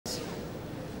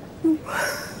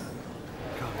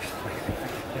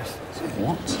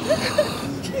What?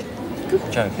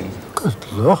 Joking.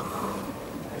 Good Lord.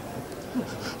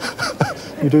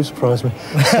 You do surprise me.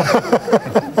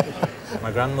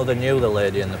 My grandmother knew the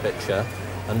lady in the picture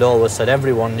and always said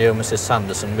everyone knew Mrs.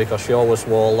 Sanderson because she always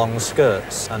wore long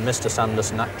skirts. And Mr.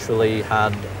 Sanderson actually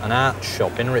had an art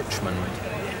shop in Richmond,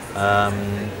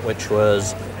 which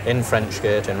was in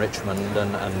Frenchgate in Richmond,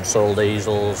 and sold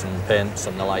easels and paints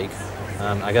and the like.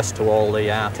 I guess to all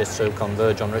the artists who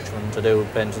converge on Richmond to do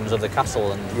paintings of the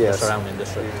castle and the surrounding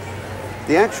district.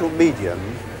 The actual medium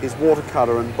is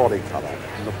watercolour and body colour,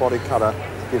 and the body colour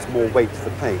gives more weight to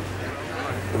the paint.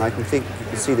 And I think you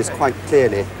can see this quite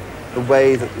clearly, the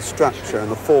way that the structure and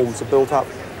the forms are built up,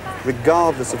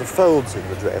 regardless of the folds in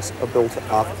the dress, are built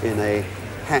up in a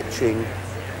hatching,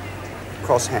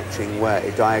 cross-hatching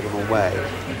way, diagonal way.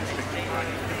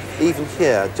 Even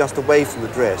here, just away from the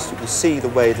dress, you can see the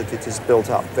way that it is built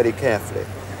up very carefully.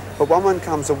 But when one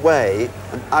comes away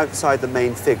and outside the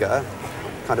main figure,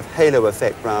 kind of halo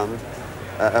effect around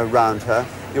her,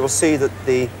 you will see that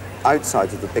the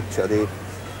outsides of the picture, the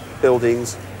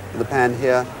buildings and the pan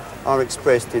here, are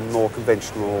expressed in more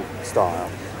conventional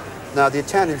style. Now, the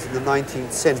Italians in the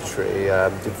 19th century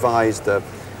devised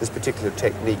this particular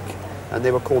technique, and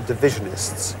they were called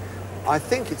divisionists. I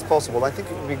think it's possible, I think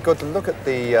it would be good to look at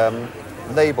the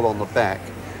label on the back,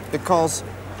 because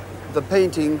the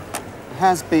painting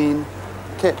has been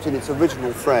kept in its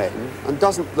original frame and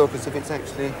doesn't look as if it's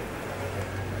actually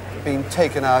been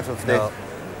taken out of the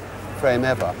frame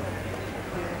ever.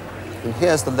 And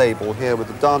here's the label here with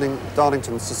the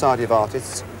Darlington Society of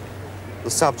Artists, the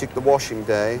subject, the washing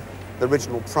day, the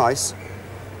original price,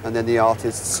 and then the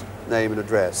artist's name and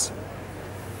address.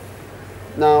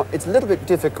 Now, it's a little bit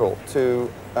difficult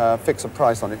to fix a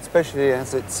price on it, especially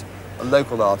as it's a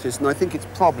local artist, and I think it's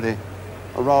probably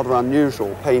a rather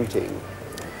unusual painting,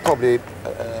 probably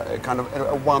kind of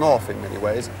a one-off in many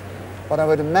ways, but I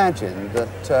would imagine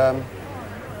that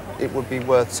it would be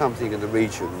worth something in the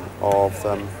region of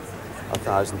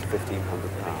 £1,000 to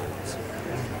 £1,500.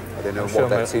 I don't know what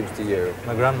that seems to you.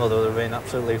 My grandmother would have been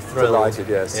absolutely thrilled. Delighted,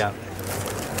 yes. Yeah.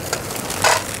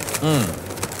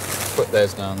 Put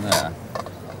those down there.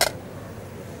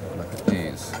 Look at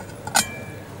these.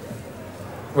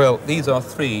 Well, these are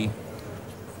three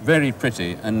very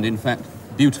pretty and, in fact,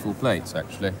 beautiful plates,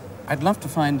 actually. I'd love to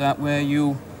find out where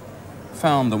you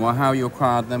found them or how you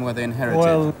acquired them, were they inherited?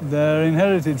 Well, they're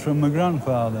inherited from my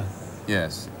grandfather.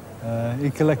 Yes. He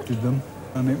collected them,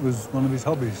 and it was one of his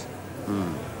hobbies.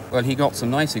 Well, he got some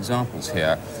nice examples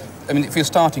here. I mean, if you're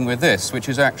starting with this, which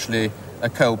is actually a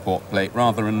coal-pot plate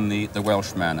rather in the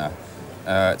Welsh manner,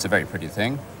 it's a very pretty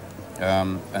thing,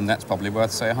 and that's probably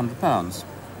worth, say, £100.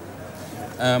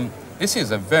 This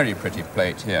is a very pretty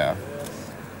plate here.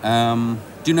 Do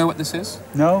you know what this is?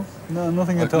 No,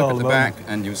 nothing at all. Look at the back,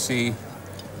 and you see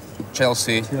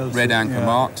Chelsea red anchor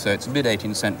mark, so it's a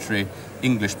mid-18th century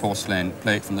English porcelain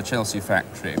plate from the Chelsea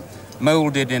factory,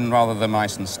 moulded in rather the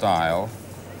Meissen style,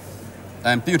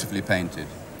 and beautifully painted.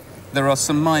 There are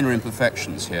some minor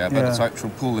imperfections here, but it's actually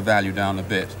pull the value down a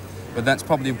bit. But that's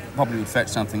probably would fetch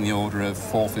something in the order of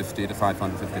 £450 to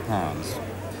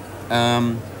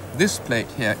 £550. This plate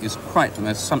here is quite the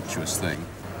most sumptuous thing.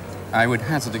 I would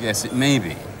hazard a guess it may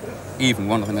be even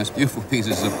one of the most beautiful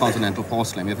pieces of continental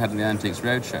porcelain we've had in the Antiques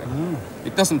Roadshow.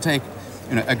 It doesn't take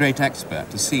a great expert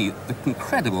to see the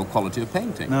incredible quality of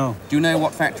painting. No. Do you know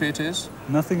what factory it is?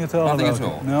 Nothing at all. Nothing at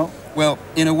all? No. Well,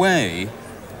 in a way,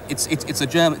 it's a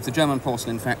German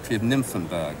porcelain factory of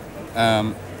Nymphenburg.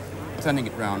 Turning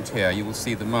it round here, you will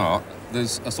see the mark.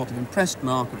 There's a sort of impressed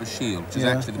mark of a shield, which is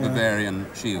actually the Bavarian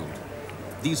shield.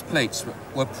 These plates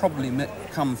were probably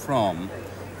come from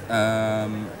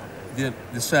the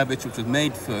service which was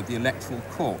made for the electoral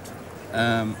court.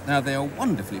 Now, they are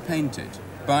wonderfully painted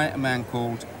by a man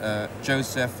called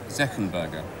Joseph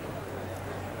Zechenberger,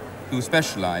 who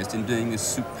specialized in doing these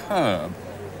superb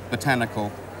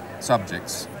botanical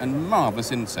subjects and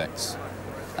marvelous insects,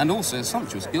 and also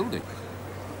sumptuous gilding.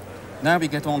 Now we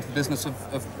get on to the business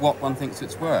of what one thinks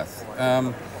it's worth.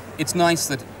 It's nice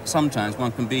that sometimes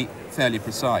one can be fairly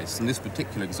precise. In this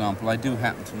particular example, I do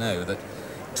happen to know that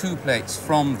two plates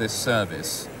from this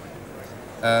service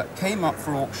came up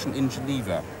for auction in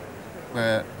Geneva,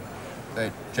 where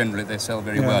they sell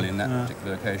very well in that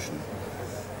particular location.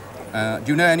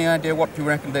 Do you know any idea what you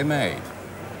reckon they made?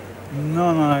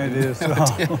 No idea. So.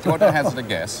 Do you want to hazard a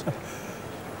guess?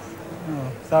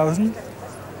 1,000?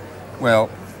 Well,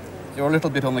 you're a little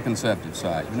bit on the conservative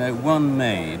side. You know, one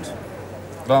made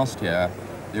last year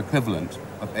the equivalent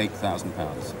of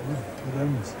 £8,000.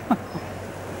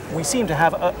 we seem to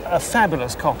have a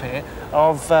fabulous copy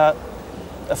of a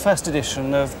first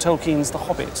edition of Tolkien's The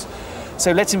Hobbit.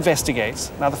 So let's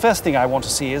investigate. Now, the first thing I want to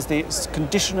see is the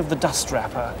condition of the dust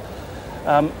wrapper.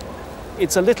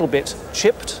 It's a little bit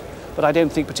chipped, but I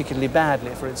don't think particularly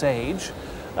badly for its age.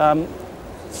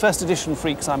 First edition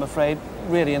freaks, I'm afraid,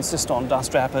 really insist on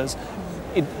dust wrappers.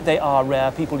 They are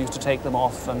rare. People used to take them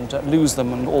off and lose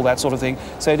them and all that sort of thing.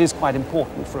 So it is quite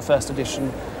important for a first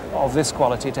edition of this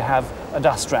quality to have a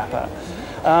dust wrapper.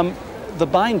 The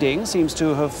binding seems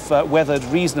to have weathered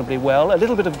reasonably well. A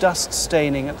little bit of dust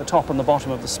staining at the top and the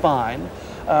bottom of the spine,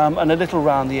 and a little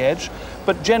round the edge.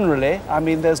 But generally, I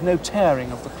mean, there's no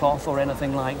tearing of the cloth or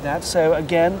anything like that. So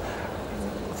again,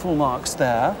 full marks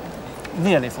there.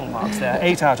 Nearly full marks there.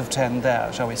 8 out of 10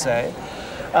 there, shall we say.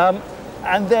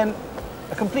 And then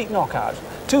a complete knockout.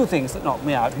 Two things that knocked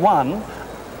me out. One,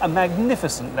 a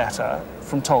magnificent letter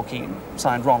from Tolkien,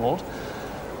 signed Ronald.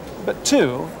 But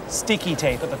two, sticky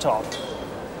tape at the top.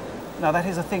 Now, that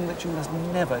is a thing that you must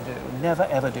never do, never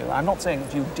ever do. I'm not saying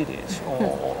that you did it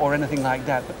or anything like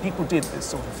that, but people did this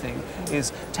sort of thing,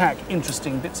 is tack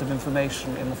interesting bits of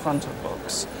information in the front of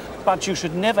books. But you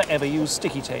should never ever use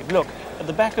sticky tape. Look, at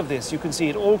the back of this, you can see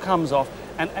it all comes off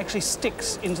and actually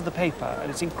sticks into the paper, and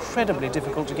it's incredibly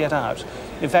difficult to get out.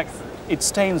 In fact, it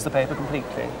stains the paper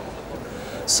completely.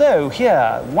 So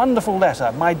here, wonderful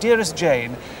letter. My dearest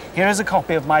Jane, here is a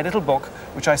copy of my little book,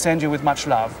 which I send you with much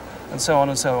love, and so on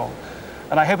and so on.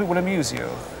 And I hope it will amuse you.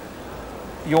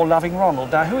 Your loving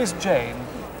Ronald. Now, who is Jane?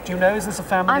 Do you know, is this a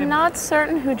family? I'm not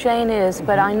certain who Jane is,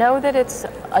 but I know that it's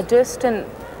a distant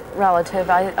relative.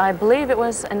 I believe it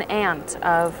was an aunt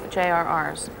of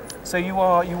J.R.R.'s. So you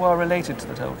are related to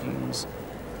the Tolkiens?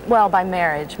 Well, by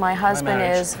marriage. My husband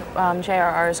is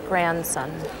J.R.R.'s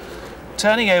grandson.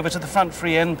 Turning over to the front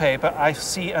free end paper, I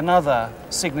see another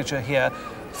signature here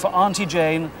for Auntie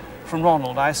Jane from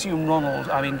Ronald. I assume Ronald,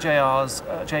 I mean J.R.R.'s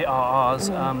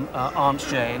Aunt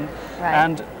Jane. Right.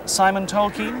 And Simon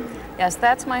Tolkien? Yes,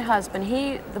 that's my husband.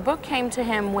 The book came to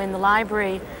him when the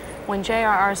library, when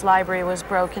J.R.R.'s library was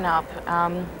broken up,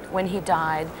 when he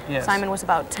died. Yes. Simon was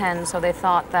about 10, so they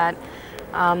thought that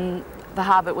The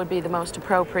Hobbit would be the most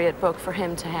appropriate book for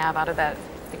him to have out of that,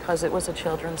 because it was a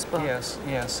children's book. Yes,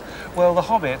 yes. Well, The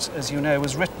Hobbit, as you know,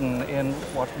 was written in,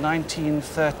 what,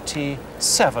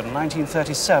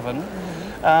 1937,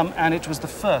 and it was the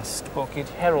first book. It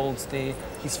heralds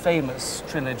his famous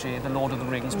trilogy, The Lord of the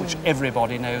Rings, which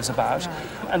everybody knows about.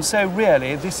 Right. And so,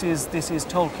 really, this is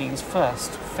Tolkien's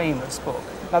first famous book.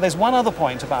 Now, there's one other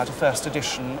point about a first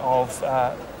edition of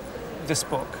this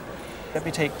book. Let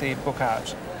me take the book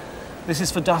out. This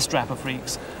is for dust wrapper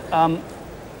freaks.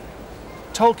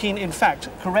 Tolkien, in fact,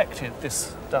 corrected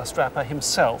this dust wrapper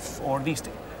himself, or at least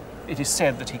it is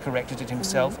said that he corrected it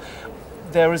himself.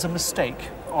 There is a mistake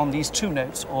on these two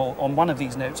notes, or on one of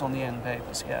these notes on the end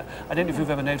papers here. I don't know if you've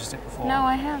ever noticed it before. No,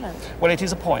 I haven't. Well, it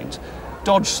is a point.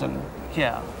 Dodgson,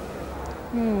 here,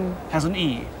 has an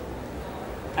E,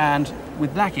 and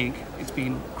with black ink, it's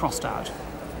been crossed out.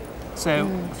 So,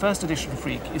 the first edition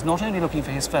freak is not only looking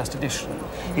for his first edition,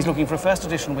 he's looking for a first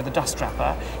edition with a dust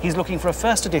wrapper, he's looking for a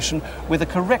first edition with a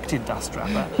corrected dust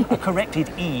wrapper, a corrected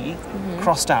E,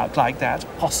 crossed out like that,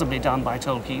 possibly done by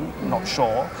Tolkien, not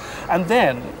sure. And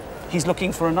then he's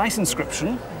looking for a nice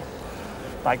inscription,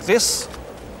 like this,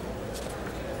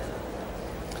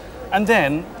 and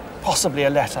then possibly a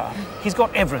letter. He's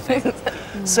got everything.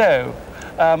 So,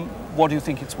 what do you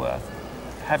think it's worth?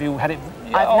 Have you had it?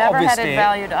 I've never had it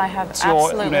valued. I have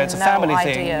absolutely it's a family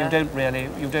thing. idea.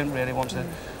 You don't really want to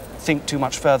think too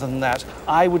much further than that.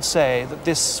 I would say that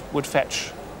this would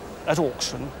fetch at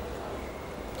auction,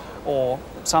 or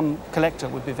some collector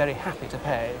would be very happy to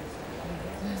pay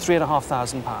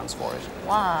 £3,500 for it.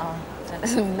 Wow, that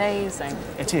is amazing.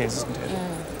 It is, isn't it?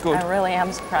 Good. I really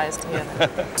am surprised to hear that.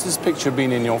 Has this picture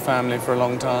been in your family for a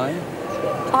long time?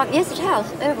 Yes, it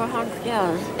has, over 100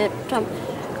 years. It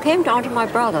came down to my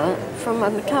brother from a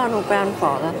maternal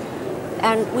grandfather,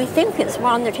 and we think it's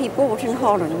one that he bought in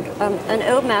Holland. An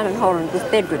old man in Holland was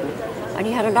bedridden, and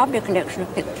he had a lovely collection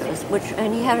of pictures,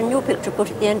 and he had a new picture put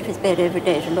at the end of his bed every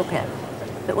day to look at.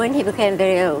 But when he became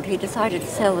very old, he decided to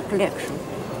sell the collection.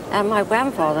 And my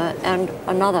grandfather and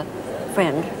another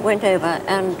friend went over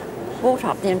and bought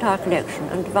up the entire collection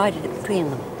and divided it between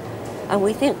them. And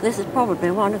we think this is probably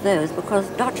one of those, because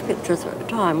Dutch pictures at the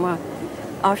time were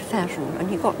out of fashion, and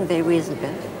he got them very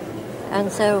reasonably.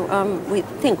 And so we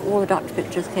think all the Dutch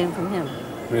pictures came from him.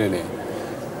 Really?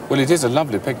 Well, it is a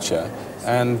lovely picture,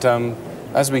 and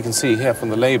as we can see here from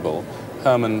the label,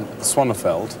 Herman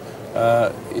Swaneveld,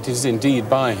 it is indeed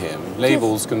by him.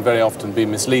 Labels can very often be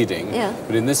misleading,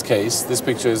 but in this case, this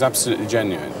picture is absolutely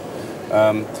genuine.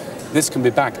 This can be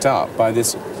backed up by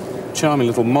this charming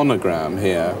little monogram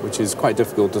here, which is quite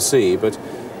difficult to see, but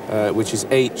which is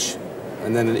H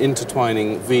and then an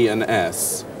intertwining V and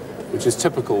S, which is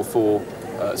typical for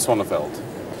Sonnefeld.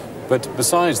 But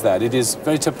besides that, it is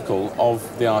very typical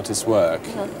of the artist's work.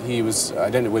 He was, I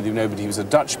don't know whether you know, but he was a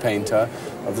Dutch painter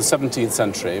of the 17th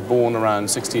century, born around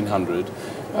 1600.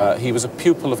 He was a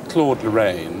pupil of Claude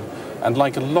Lorraine, and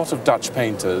like a lot of Dutch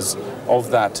painters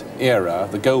of that era,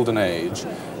 the Golden Age,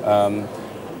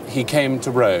 he came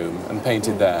to Rome and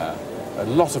painted there. A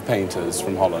lot of painters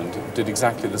from Holland did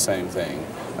exactly the same thing.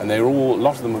 And they were all, a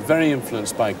lot of them were very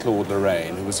influenced by Claude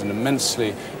Lorraine, who was an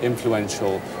immensely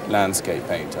influential landscape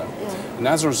painter. And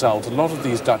as a result, a lot of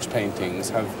these Dutch paintings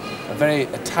have a very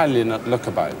Italian look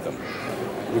about them.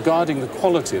 Regarding the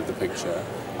quality of the picture,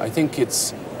 I think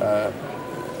it's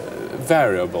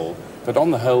variable, but on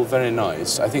the whole, very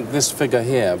nice. I think this figure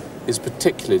here is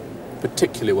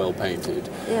particularly well painted,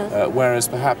 whereas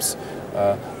perhaps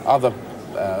other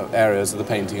areas of the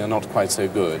painting are not quite so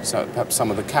good. So perhaps some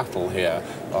of the cattle here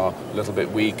are a little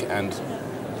bit weak, and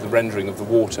the rendering of the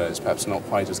water is perhaps not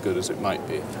quite as good as it might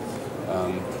be.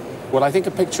 Well, I think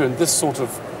a picture in this sort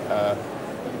of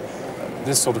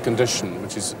condition,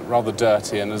 which is rather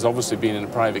dirty and has obviously been in a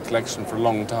private collection for a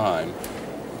long time,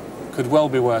 could well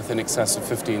be worth in excess of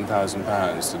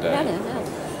 £15,000 today,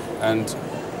 and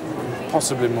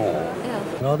possibly more.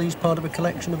 Are these part of a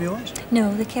collection of yours?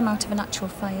 No, they came out of an actual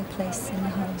fireplace in the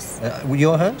house.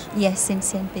 Your house? Yes, in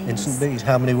St. Bees. In St. Bees.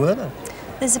 How many were there?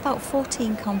 There's about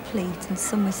 14 complete, and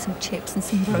some with some chips and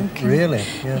some broken. Really?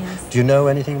 Yeah. Yes. Do you know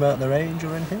anything about their age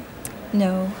or anything?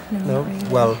 No, not really.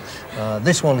 Well,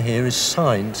 this one here is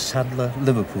signed Sadler,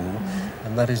 Liverpool,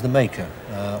 and that is the maker,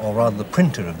 or rather the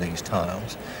printer of these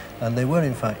tiles. And they were,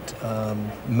 in fact,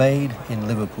 made in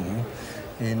Liverpool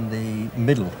in the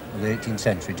middle of the 18th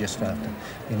century, just after.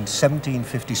 In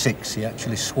 1756, he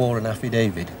actually swore an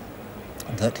affidavit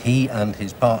that he and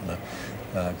his partner,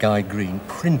 Guy Green,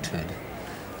 printed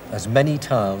as many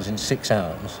tiles in 6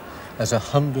 hours as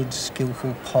 100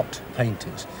 skillful pot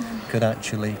painters could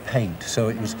actually paint. So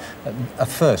it was a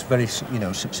first very,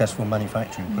 successful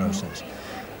manufacturing process.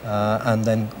 And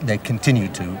then they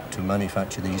continued to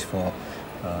manufacture these for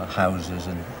houses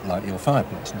and like your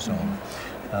fireplace and so on.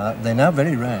 They're now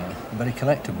very rare, very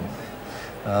collectible.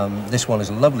 This one is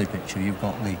a lovely picture. You've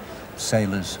got the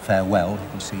sailor's farewell. You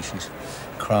can see she's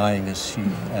crying as she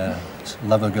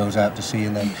lover goes out to sea,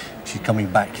 and then she's coming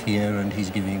back here and he's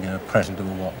giving her a present of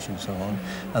a watch and so on.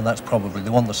 And that's probably,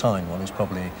 the one, the signed one, is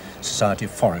probably Society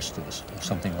of Foresters or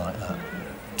something like that.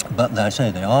 But I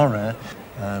say they are rare,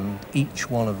 and each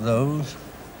one of those,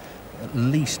 at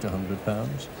least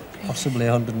 £100. Possibly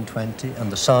 120,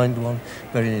 and the signed one,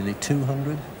 very nearly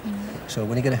 200. So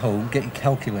when you get it home, get your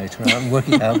calculator out and work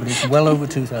it out, but it's well over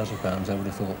 £2,000, I would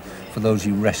have thought, for those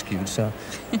you rescued. So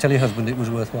tell your husband it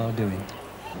was worthwhile doing.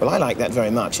 Well, I like that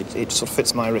very much. It sort of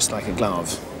fits my wrist like a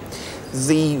glove.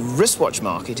 The wristwatch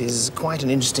market is quite an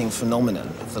interesting phenomenon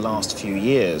of the last few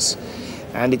years,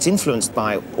 and it's influenced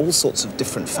by all sorts of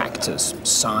different factors: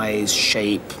 size,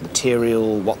 shape,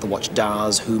 material, what the watch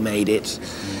does, who made it.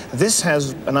 This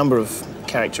has a number of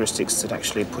characteristics that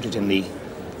actually put it in the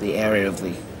area of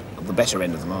the better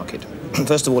end of the market.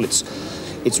 First of all,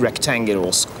 it's rectangular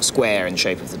or square in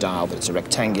shape of the dial, but it's a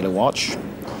rectangular watch.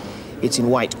 It's in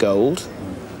white gold.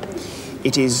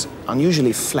 It is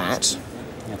unusually flat.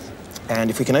 And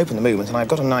if we can open the movement, and I've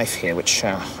got a knife here, which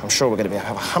I'm sure we're going to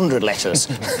have 100 letters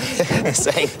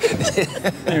saying.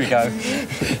 Here we go.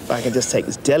 If I can just take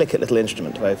this delicate little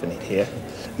instrument to open it here.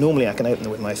 Normally I can open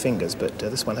them with my fingers, but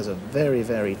this one has a very,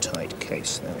 very tight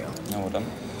case. There we are. Well done.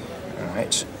 All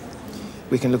right.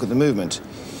 We can look at the movement,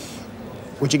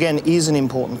 which again is an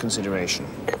important consideration.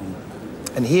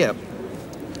 And here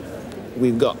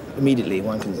we've got, immediately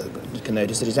one can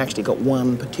notice that it's actually got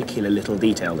one particular little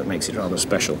detail that makes it rather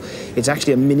special. It's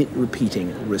actually a minute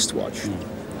repeating wristwatch.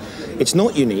 It's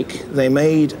not unique. They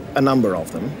made a number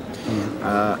of them.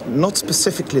 Not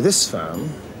specifically this firm,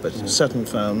 but certain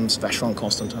firms, Vacheron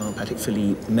Constantin, Patek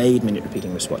Philippe, made minute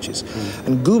repeating wristwatches.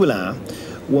 And Gobelin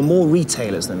were more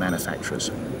retailers than manufacturers.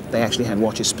 They actually had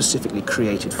watches specifically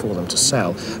created for them to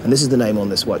sell. And this is the name on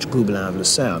this watch, Gobelin of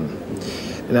Lucerne.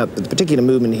 Now, the particular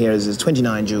movement here is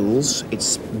 29 jewels.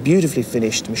 It's beautifully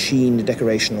finished, machined,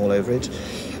 decoration all over it.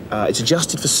 It's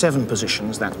adjusted for 7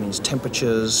 positions. That means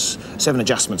temperatures, 7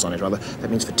 adjustments on it, rather. That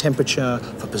means for temperature,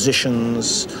 for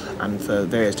positions, and for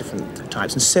various different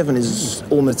types. And 7 is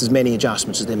almost as many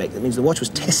adjustments as they make. That means the watch was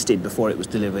tested before it was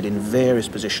delivered in various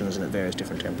positions and at various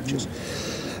different temperatures.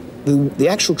 The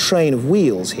actual train of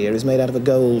wheels here is made out of a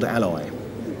gold alloy.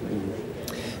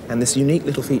 And this unique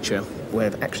little feature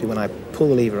where actually when I pull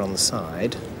the lever on the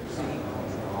side,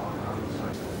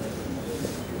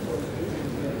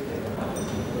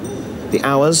 the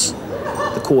hours,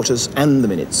 the quarters and the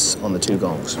minutes on the two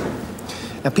gongs.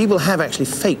 Now people have actually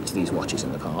faked these watches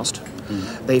in the past.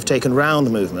 They've taken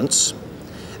round movements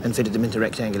and fitted them into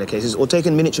rectangular cases, or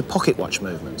taken miniature pocket watch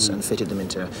movements and fitted them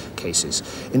into cases.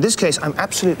 In this case, I'm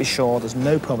absolutely sure there's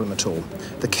no problem at all.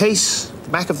 The case, the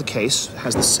back of the case,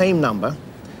 has the same number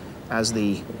as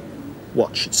the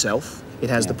watch itself. It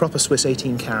has the proper Swiss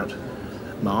 18-carat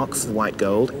mark for the white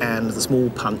gold and the small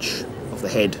punch of the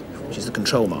head, which is the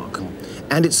control mark.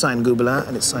 And it's signed Gobelin,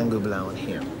 and it's signed Gobelin on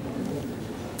here.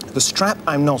 The strap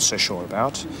I'm not so sure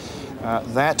about.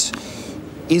 That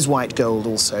is white gold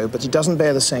also, but it doesn't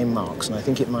bear the same marks, and I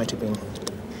think it might have been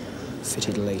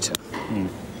fitted later.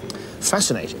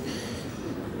 Fascinating.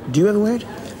 Do you ever wear it?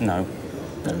 No.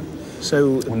 No.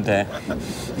 So, Wouldn't dare.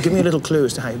 Give me a little clue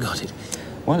as to how you got it.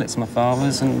 Well, it's my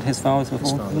father's and his father's before.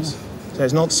 His father's. So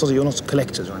it's not sort of, you're not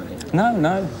collectors or anything?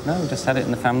 No, just had it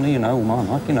in the family, you know, all my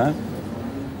life, you know.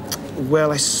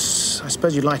 Well, I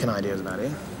suppose you'd like an idea about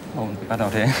it. Oh, bad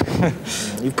idea.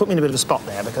 You've put me in a bit of a spot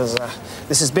there because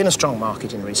this has been a strong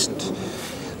market in recent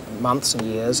months and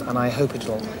years, and I hope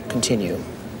it'll continue.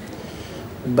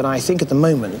 But I think at the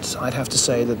moment I'd have to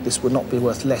say that this would not be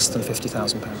worth less than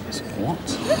 £50,000. What?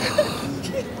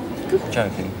 You're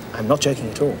joking. I'm not joking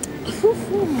at all.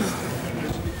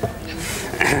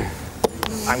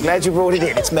 I'm glad you brought it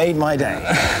in. It's made my day.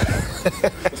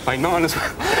 It's made mine as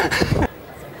well.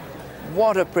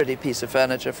 What a pretty piece of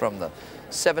furniture from the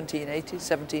 1780s,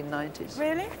 1790s.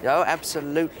 Really? Oh,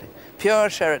 absolutely. Pure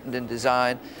Sheraton in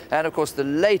design. And of course, the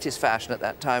latest fashion at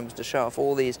that time was to show off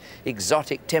all these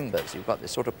exotic timbers. You've got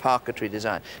this sort of parquetry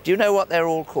design. Do you know what they're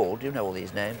all called? Do you know all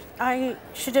these names? I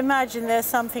should imagine there's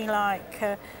something like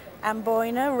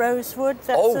amboina, rosewood,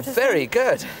 that sort of thing. Oh, very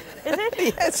good. Is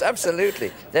it? Yes,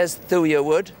 absolutely. There's thuya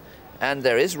wood, and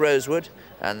there is rosewood,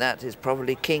 and that is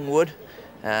probably kingwood.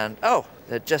 And, oh,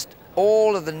 they're just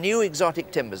all of the new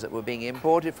exotic timbers that were being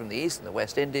imported from the East and the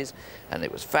West Indies, and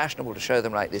it was fashionable to show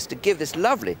them like this, to give this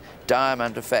lovely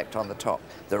diamond effect on the top.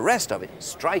 The rest of it,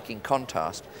 striking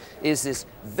contrast, is this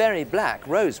very black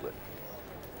rosewood.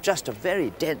 Just a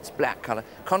very dense black colour,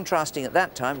 contrasting at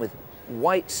that time with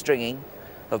white stringing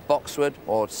of boxwood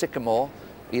or sycamore,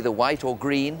 either white or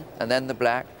green, and then the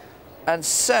black. And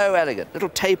so elegant, little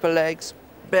taper legs,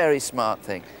 very smart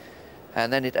thing.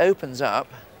 And then it opens up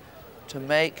to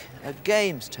make a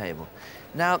games table.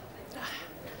 Now,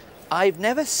 I've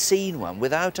never seen one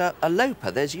without a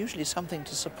loper. There's usually something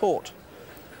to support.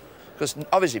 Because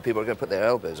obviously people are going to put their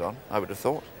elbows on, I would have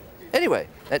thought. Anyway,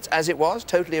 it's as it was,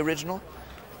 totally original.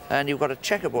 And you've got a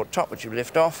checkerboard top which you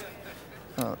lift off,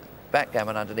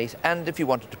 backgammon underneath, and if you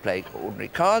wanted to play ordinary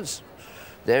cards,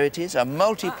 there it is, a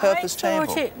multi-purpose table. I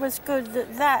thought it was good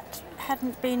that that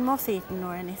hadn't been moth-eaten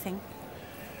or anything.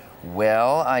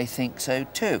 Well, I think so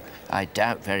too. I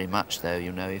doubt very much, though,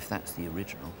 you know, if that's the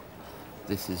original.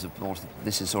 This is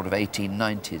sort of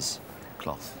 1890s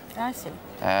cloth. I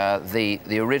see.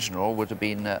 The original would have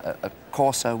been a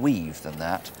coarser weave than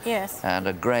that. Yes. And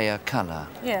a greyer colour.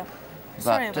 Yeah.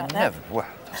 Sorry about that. Never, well,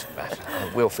 doesn't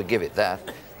matter. We'll forgive it that.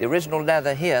 The original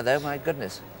leather here, though, my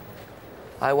goodness.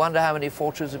 I wonder how many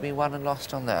fortunes have been won and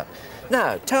lost on that.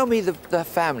 Now, tell me the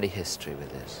family history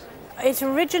with this. It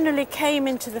originally came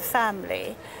into the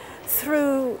family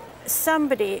through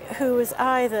somebody who was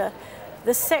either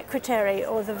the secretary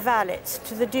or the valet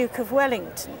to the Duke of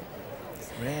Wellington.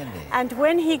 Really? And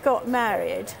when he got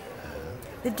married,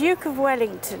 the Duke of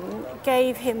Wellington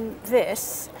gave him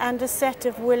this and a set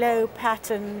of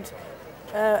willow-patterned,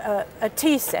 a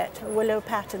tea set, a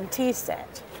willow-patterned tea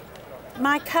set.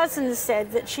 My cousin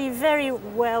said that she very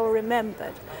well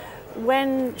remembered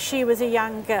when she was a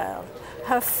young girl,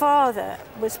 her father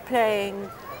was playing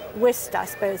whist, I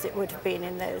suppose it would have been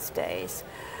in those days,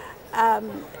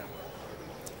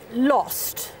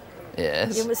 lost.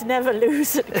 Yes. You must never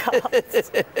lose at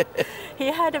cards. He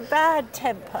had a bad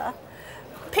temper,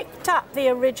 picked up the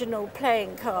original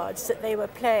playing cards that they were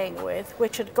playing with,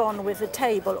 which had gone with the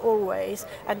table always,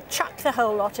 and chucked the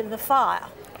whole lot in the fire.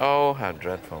 Oh, how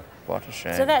dreadful. What a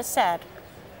shame. So that's sad.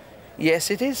 Yes,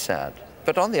 it is sad.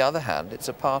 But on the other hand, it's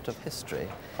a part of history.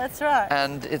 That's right.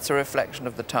 And it's a reflection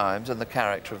of the times and the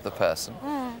character of the person.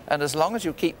 And as long as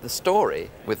you keep the story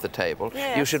with the table,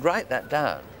 yes, you should write that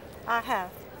down. I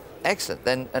have. Excellent.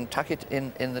 Then and tuck it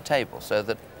in the table so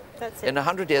that That's it. in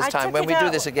 100 years' time, when we do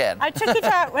this again... I took it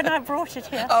out when I brought it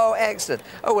here. Oh, excellent.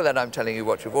 Oh, well, then I'm telling you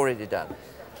what you've already done.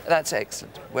 That's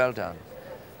excellent. Well done.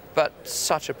 But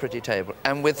such a pretty table,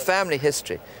 and with family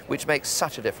history, which makes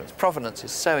such a difference. Provenance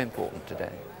is so important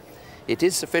today. it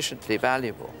is sufficiently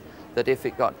valuable that if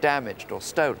it got damaged or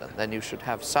stolen, then you should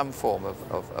have some form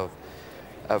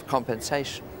of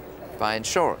compensation by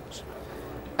insurance.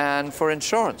 And for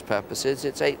insurance purposes,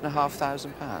 it's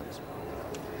 £8,500.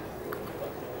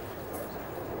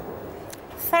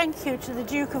 Thank you to the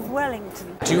Duke of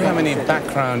Wellington. Do you have any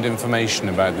background information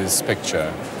about this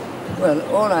picture? Well,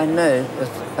 all I know was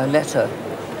a letter.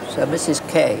 So Mrs.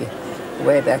 Kay,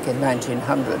 way back in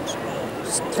 1900,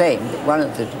 claimed that one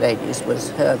of the ladies was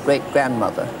her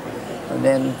great-grandmother. And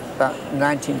then about the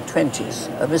 1920s,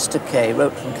 a Mr. Kay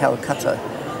wrote from Calcutta,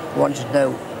 wanted to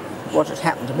know what had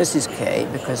happened to Mrs. Kay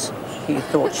because he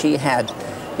thought she had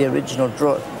the original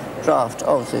draft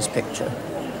of this picture.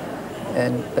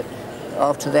 But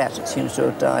after that, it seems to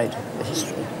have died, the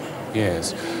history.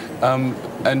 Yes.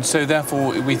 And so,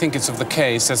 therefore, we think it's of the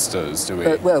Kay sisters, do we?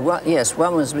 Yes,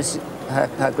 one was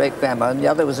her great-grandma, and the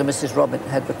other was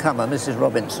had become a Mrs.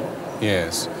 Robinson.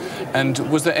 Yes. And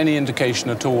was there any indication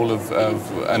at all of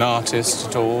an artist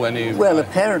at all? Well,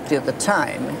 apparently at the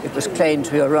time, it was claimed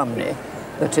to be a Romney,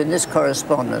 but in this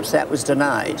correspondence, that was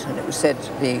denied, and it was said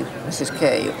Mrs.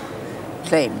 Kay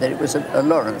claimed that it was a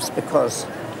Lawrence because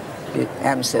the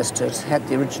ancestors had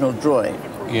the original drawing,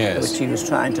 which he was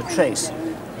trying to trace.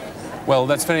 Well,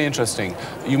 that's very interesting.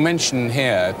 You mention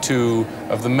here two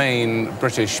of the main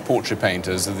British portrait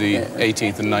painters of the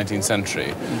 18th and 19th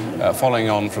century, following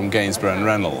on from Gainsborough and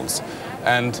Reynolds.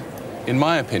 And in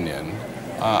my opinion,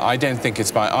 I don't think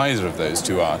it's by either of those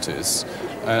two artists.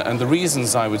 And the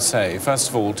reasons I would say, first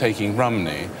of all, taking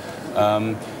Romney,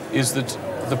 is that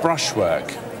the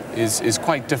brushwork is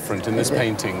quite different in this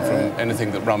painting from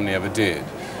anything that Romney ever did.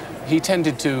 He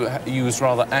tended to use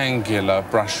rather angular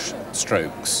brush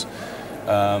strokes,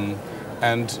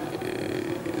 and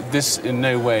this in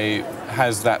no way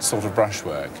has that sort of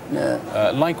brushwork.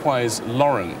 Likewise,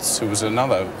 Lawrence, who was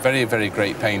another very, very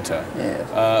great painter,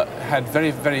 had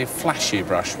very, very flashy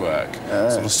brushwork,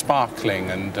 sort of sparkling,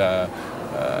 and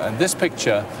this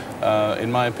picture,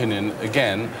 in my opinion,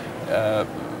 again,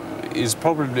 is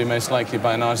probably most likely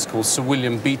by an artist called Sir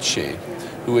William Beechey,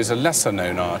 who is a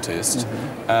lesser-known artist,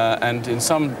 and in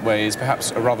some ways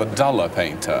perhaps a rather duller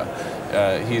painter.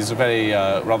 He's a very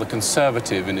rather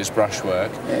conservative in his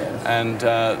brushwork, and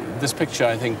this picture,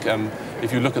 I think,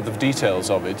 if you look at the details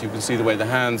of it, you can see the way the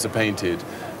hands are painted,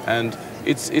 and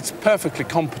it's perfectly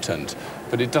competent,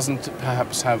 but it doesn't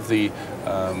perhaps have the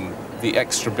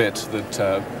extra bit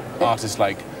that artists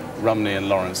like Romney and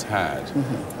Lawrence had.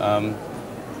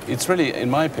 It's really,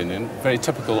 in my opinion, very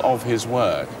typical of his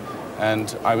work.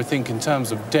 And I would think in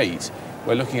terms of date,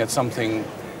 we're looking at something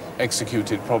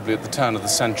executed probably at the turn of the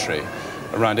century,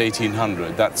 around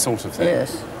 1800, that sort of thing.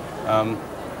 Yes.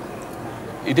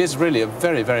 It is really a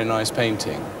very, very nice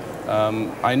painting.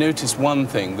 I noticed one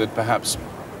thing that perhaps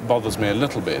bothers me a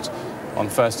little bit on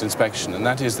first inspection, and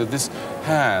that is that this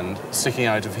hand sticking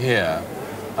out of here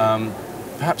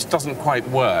perhaps doesn't quite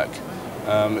work.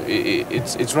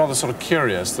 It's rather sort of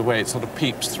curious the way it sort of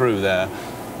peeps through there,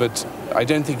 but I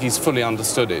don't think he's fully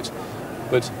understood it.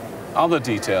 But other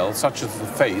details, such as the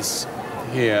face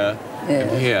here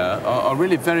and here, are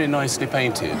really very nicely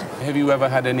painted. Have you ever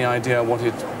had any idea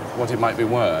what it might be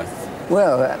worth?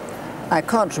 Well, I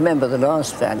can't remember the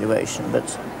last valuation,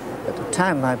 but at the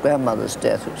time of my grandmother's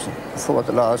death, which was before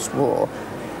the last war,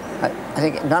 I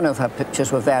think none of her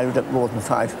pictures were valued at more than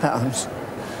 £5.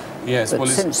 Yes, but well,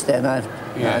 since then I've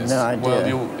had no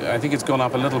idea. Well, I think it's gone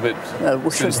up a little bit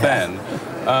since then.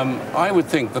 I would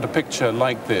think that a picture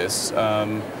like this,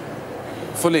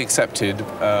 fully accepted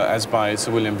as by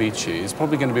Sir William Beechey, is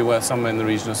probably going to be worth somewhere in the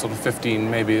region of sort of 15,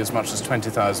 maybe as much as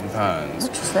 £20,000.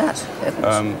 What is that?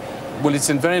 Well, it's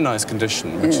in very nice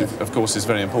condition, which of course is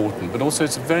very important, but also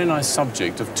it's a very nice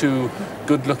subject of two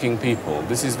good-looking people.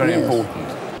 This is very important.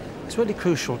 It's really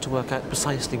crucial to work out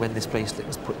precisely when this bracelet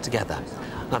was put together.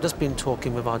 And I've just been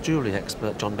talking with our jewellery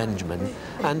expert, John Benjamin,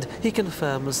 and he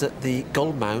confirms that the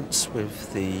gold mounts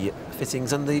with the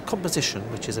fittings and the composition,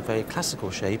 which is a very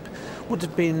classical shape, would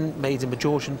have been made in the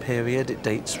Georgian period. It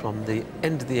dates from the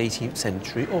end of the 18th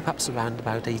century, or perhaps around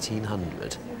about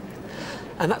 1800.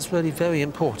 And that's really very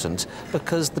important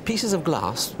because the pieces of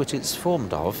glass which it's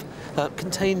formed of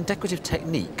contain decorative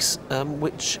techniques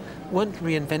which weren't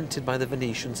reinvented by the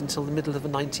Venetians until the middle of the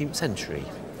 19th century.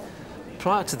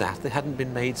 Prior to that, they hadn't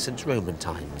been made since Roman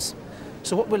times.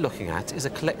 So what we're looking at is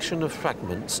a collection of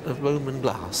fragments of Roman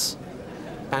glass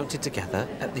mounted together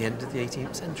at the end of the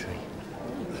 18th century.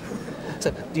 So,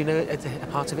 do you know a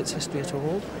part of its history at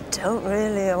all? I don't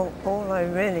really. All I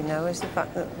really know is the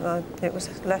fact that it was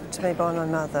left to me by my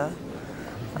mother,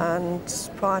 and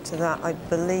prior to that, I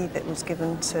believe it was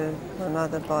given to my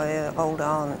mother by an old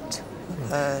aunt,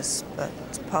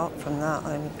 but apart from that,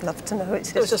 I would love to know its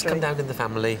history. It's just come down in the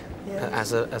family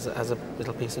as a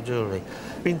little piece of jewellery.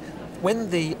 I mean, when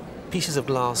the pieces of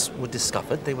glass were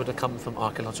discovered, they would have come from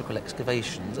archaeological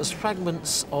excavations as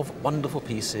fragments of wonderful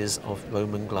pieces of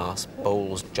Roman glass,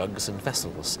 bowls, jugs and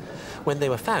vessels. When they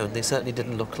were found, they certainly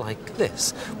didn't look like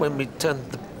this. When we turned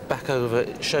the back over,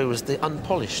 it shows the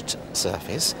unpolished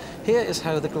surface. Here is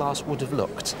how the glass would have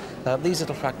looked. These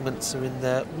little fragments are in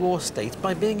their raw state.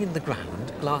 By being in the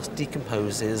ground, glass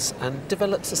decomposes and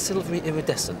develops a silvery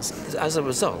iridescence. As a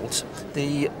result,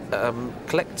 the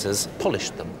collectors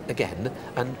polished them again,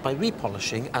 and by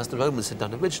repolishing, as the Romans had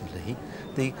done originally,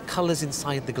 the colours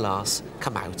inside the glass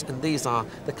come out, and these are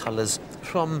the colours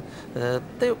from,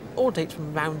 they all date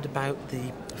from round about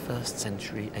the 1st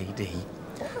century AD.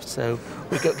 So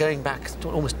we're going back to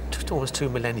almost 2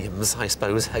 millenniums, I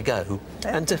suppose, ago.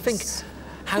 And to think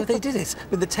how they did it. I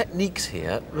mean, the techniques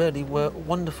here really were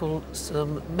wonderful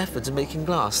methods of making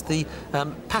glass. The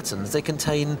patterns, they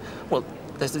contain, well,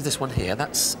 there's this one here,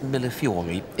 that's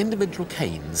millefiori, individual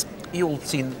canes. You've all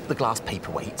seen the glass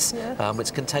paperweights,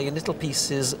 which contain little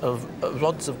pieces of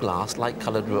rods of glass, like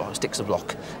coloured sticks of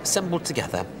rock, assembled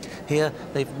together. Here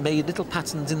they've made little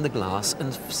patterns in the glass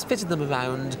and fitted them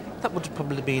around. That would have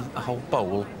probably been a whole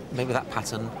bowl, maybe that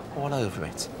pattern all over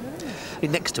it.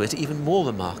 Next to it, even more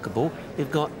remarkable,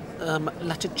 we've got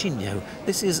latticino.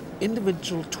 This is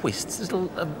individual twists,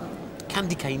 little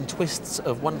candy cane twists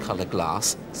of one colour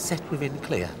glass set within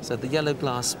clear. So the yellow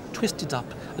glass twisted up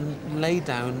and laid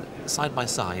down side by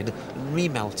side and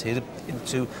remelted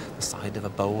into the side of a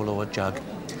bowl or a jug.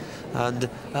 And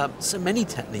so many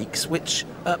techniques which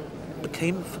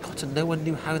became forgotten. No one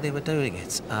knew how they were doing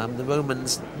it. The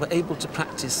Romans were able to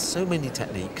practice so many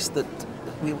techniques that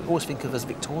we always think of as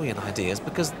Victorian ideas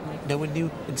because no one knew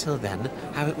until then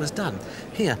how it was done.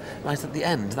 Here, right at the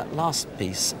end, that last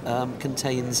piece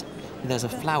contains, there's a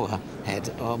flower head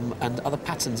and other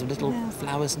patterns of little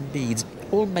flowers and beads,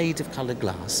 all made of coloured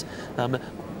glass.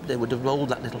 They would have rolled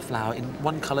that little flower in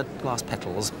one coloured glass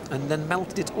petals and then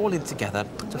melted it all in together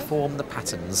to form the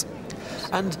patterns.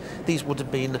 And these would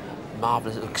have been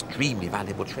marvellous, extremely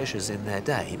valuable treasures in their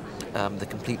day. The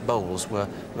complete bowls were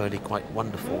really quite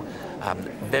wonderful.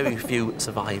 Very few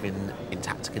survive in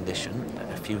intact condition.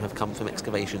 A few have come from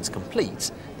excavations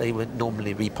complete. They were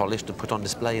normally repolished and put on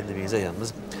display in the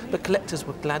museums, but collectors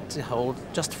were glad to hold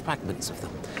just fragments of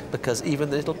them because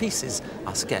even the little pieces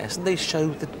are scarce and they show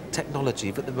the technology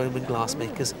that the Roman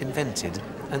glassmakers invented,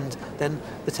 and then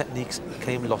the techniques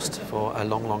became lost for a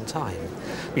long, long time.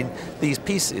 I mean, these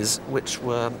pieces, which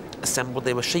were assembled,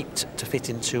 they were shaped to fit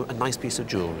into a nice piece of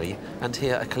jewellery, and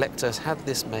here a collector has had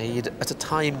this made at a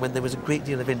time when there was a great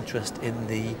deal of interest in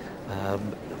the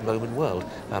Roman world.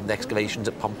 The excavations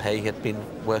at Pompeii had been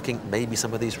working. Maybe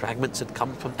some of these fragments had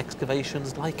come from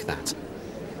excavations like that.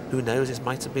 Who knows, this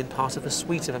might have been part of a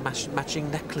suite of a matching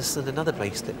necklace and another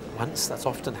bracelet once. That's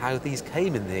often how these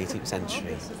came in the 18th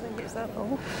century.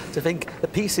 To think the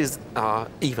pieces are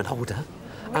even older,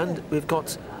 and we've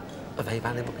got a very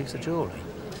valuable piece of jewellery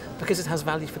because it has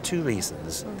value for 2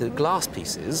 reasons. The glass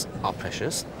pieces are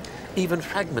precious. Even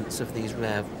fragments of these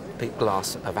rare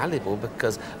glass are valuable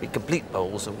because the complete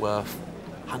bowls are worth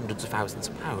hundreds of thousands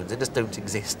of pounds. They just don't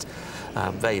exist.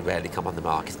 Very rarely come on the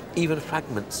market. Even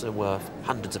fragments are worth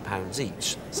hundreds of pounds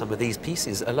each. Some of these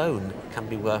pieces alone can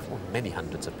be worth many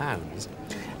hundreds of pounds.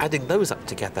 Adding those up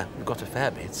together, we've got a fair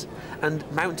bit, and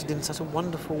mounted in such a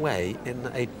wonderful way in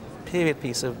a period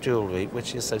piece of jewellery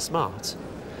which is so smart.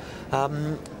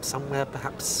 Somewhere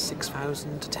perhaps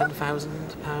 6,000 to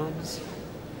 10,000 pounds.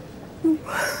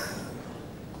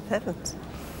 Heavens.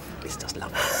 It's just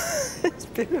lovely. It's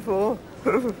beautiful.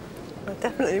 I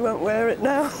definitely won't wear it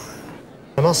now.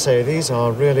 I must say, these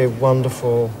are really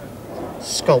wonderful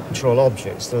sculptural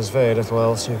objects. There's very little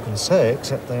else you can say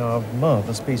except they are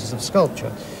marvellous pieces of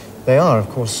sculpture. They are, of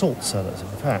course, salt cellars, in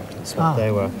fact. That's what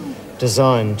they were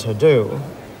designed to do.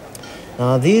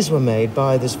 Now, these were made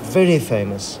by this very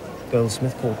famous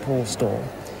goldsmith called Paul Storr.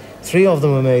 3 of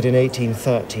them were made in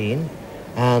 1813,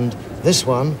 and this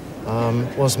one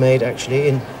was made actually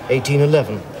in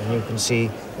 1811. And you can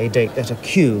see a date letter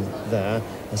Q there,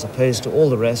 as opposed to all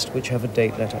the rest, which have a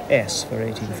date letter S for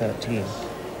 1813.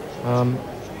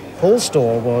 Paul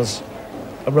Storr was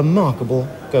a remarkable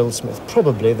goldsmith,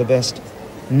 probably the best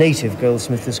native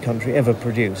goldsmith this country ever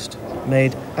produced.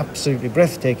 Made absolutely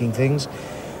breathtaking things.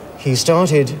 He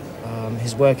started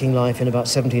his working life in about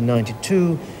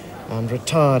 1792 and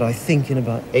retired, I think, in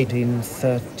about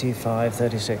 1835,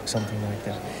 36, something like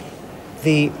that.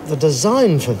 The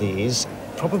design for these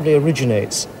probably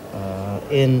originates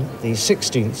in the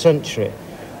 16th century.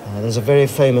 There's a very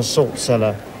famous salt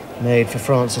cellar made for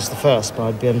Francis I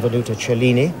by Benvenuto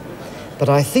Cellini. But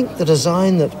I think the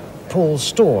design that Paul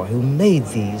Storr, who made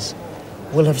these,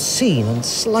 will have seen and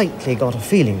slightly got a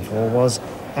feeling for was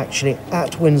actually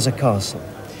at Windsor Castle.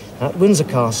 At Windsor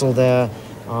Castle there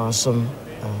are some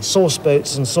sauce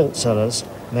boats and salt cellars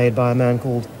made by a man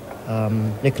called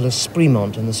Nicholas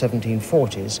Spremont in the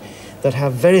 1740s that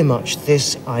have very much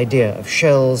this idea of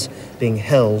shells being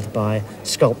held by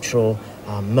sculptural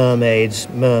mermaids,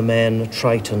 mermen,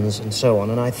 tritons and so on.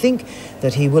 And I think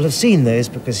that he will have seen those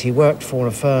because he worked for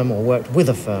a firm or worked with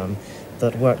a firm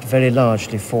that worked very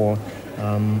largely for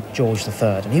George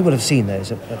III. And he would have seen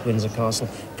those at Windsor Castle,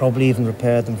 probably even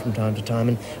repaired them from time to time.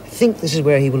 And I think this is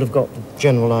where he will have got the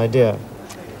general idea.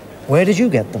 Where did you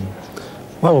get them?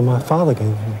 Well, my father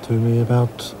gave them to me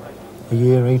about a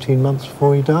year, 18 months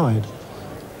before he died.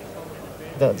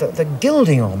 The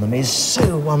gilding on them is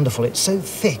so wonderful. It's so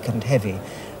thick and heavy,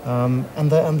 and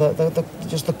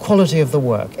just the quality of the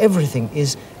work. Everything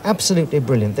is absolutely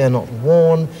brilliant. They're not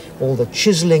worn. All the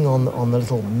chiselling on the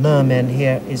little mermen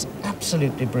here is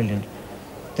absolutely brilliant.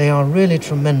 They are really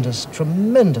tremendous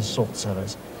salt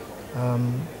cellars.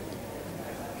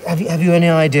 Have you any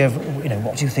idea of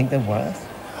what you think they're worth?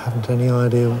 I haven't any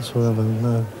idea whatsoever.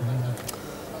 No.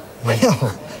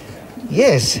 Well,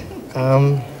 yes.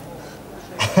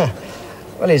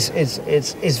 Well,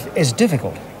 it's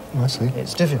difficult. I see.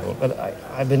 It's difficult, but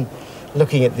I've been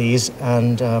looking at these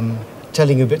and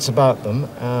telling you bits about them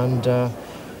and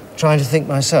trying to think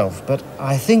myself. But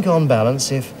I think, on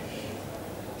balance, if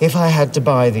I had to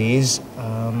buy these,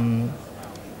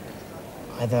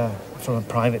 either from a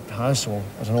private house or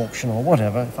at an auction or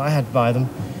whatever, if I had to buy them,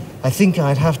 I think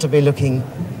I'd have to be looking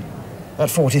at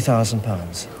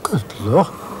 £40,000. Good Lord.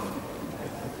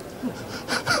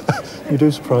 You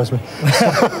do surprise me.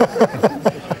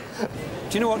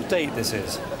 Do you know what date this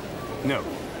is? No,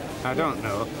 I don't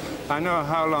know. I know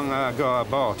how long ago I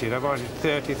bought it. I bought it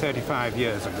 35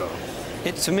 years ago.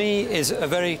 It, to me, is a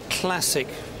very classic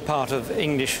part of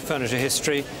English furniture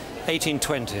history,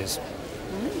 1820s. Is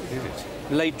it?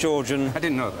 Late Georgian. I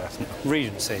didn't know that.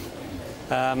 Regency.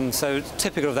 So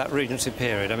typical of that Regency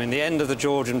period. I mean, the end of the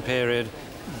Georgian period,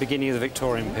 beginning of the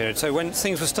Victorian period. So when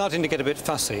things were starting to get a bit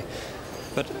fussy,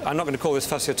 but I'm not going to call this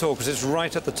fussy at all because it's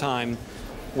right at the time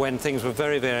when things were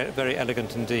very, very, very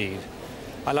elegant indeed.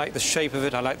 I like the shape of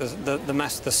it. I like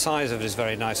the size of it is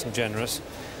very nice and generous.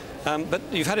 But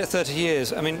you've had it 30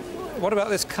 years. I mean, what about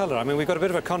this colour? I mean, we've got a bit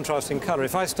of a contrasting colour.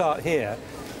 If I start here,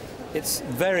 it's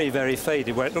very, very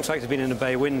faded, where it looks like it's been in a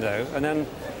bay window, and then...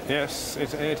 Yes,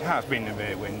 it has been a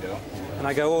bay window. And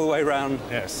I go all the way round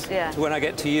yes. to when I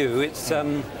get to you. It's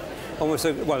almost,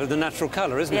 the natural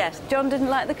colour, isn't it? Yes, John didn't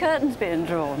like the curtains being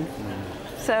drawn.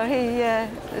 So it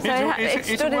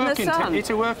stood in the sun. It's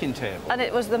a working table. And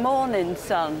it was the morning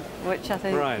sun, which I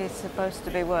think is supposed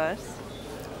to be worse.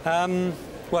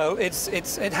 Well,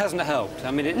 it hasn't helped.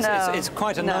 I mean, it's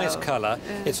quite a nice colour.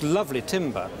 It's lovely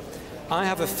timber. I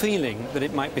have a feeling that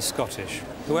it might be Scottish.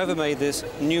 Whoever made this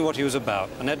knew what he was about.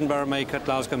 An Edinburgh maker,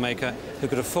 Glasgow maker, who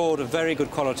could afford a very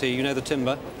good quality. You know the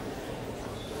timber?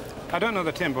 I don't know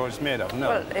the timber it's made of, no.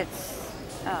 Well, it's...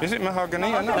 Is it mahogany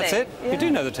or not? That's it. Yeah. You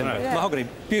do know the timber. Right. Yeah. Mahogany,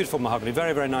 beautiful mahogany,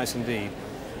 very, very nice indeed.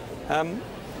 I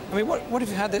mean, what have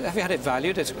you had? Have you had it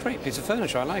valued? It's a great piece of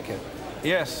furniture. I like it.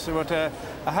 Yes, but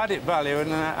I had it valued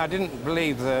and I didn't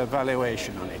believe the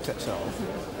valuation on it, that's all.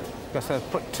 Because I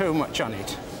put too much on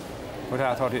it, what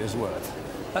I thought it was worth.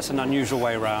 That's an unusual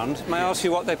way round. May I ask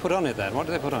you what they put on it then? What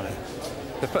did they put on it?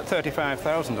 They put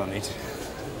 35,000 on it.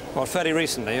 Well, fairly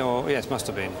recently, or yes, must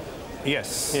have been.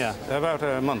 Yes. Yeah. About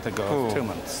a month ago, Ooh. 2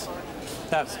 months.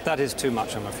 That is too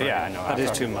much, I'm afraid. Yeah, I know. That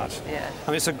is too much. Yeah. I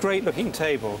mean, it's a great looking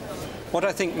table. What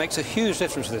I think makes a huge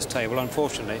difference to this table,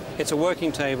 unfortunately, it's a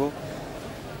working table.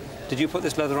 Did you put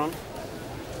this leather on?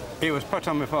 It was put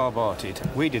on before I bought it.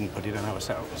 We didn't put it on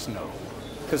ourselves, no.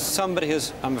 Because somebody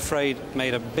has, I'm afraid,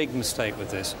 made a big mistake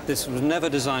with this. This was never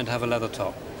designed to have a leather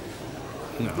top.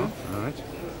 No, right.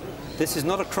 This is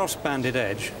not a cross-banded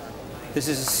edge. This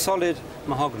is a solid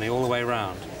mahogany all the way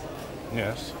around.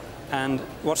 Yes. And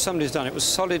what somebody's done, it was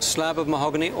solid slab of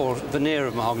mahogany or veneer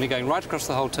of mahogany going right across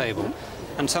the whole table,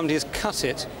 and somebody has cut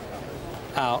it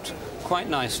out quite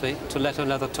nicely to let a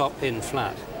leather top in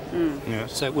flat. Mm.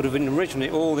 Yes. So it would have been originally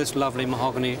all this lovely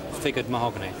mahogany, figured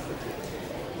mahogany.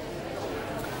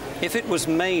 If it was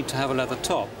made to have a leather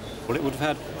top, well, it would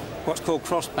have had what's called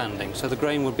cross-banding, so the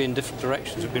grain would be in different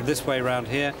directions. It would be this way around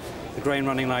here, the grain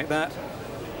running like that,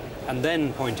 and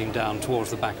then pointing down towards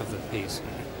the back of the piece.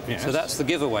 So that's the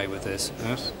giveaway with this.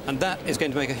 Yes. And that is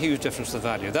going to make a huge difference to the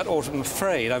value. That ought, I'm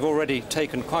afraid, I've already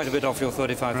taken quite a bit off your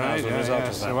 35,000 as a result of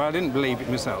that. So I didn't believe it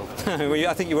myself. Well,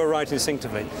 I think you were right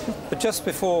instinctively. But just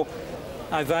before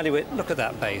I value it, look at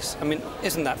that base. I mean,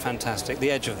 isn't that fantastic,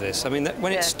 the edge of this? I mean,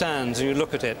 when it stands and you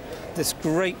look at it, this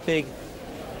great big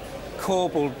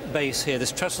corbelled base here,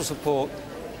 this trestle support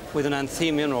with an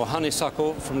anthemion or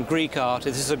honeysuckle from Greek art.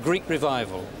 This is a Greek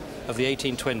revival of the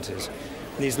 1820s.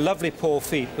 And these lovely paw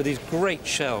feet with these great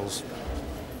shells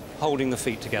holding the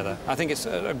feet together. I think it's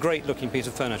a great looking piece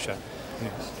of furniture.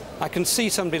 Yes. I can see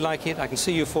somebody like it, I can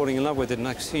see you falling in love with it, and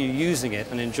I can see you using it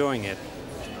and enjoying it.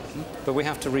 But we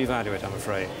have to revalue it, I'm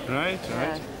afraid. Right.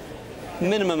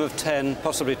 Minimum of 10,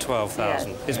 possibly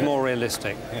 12,000 is more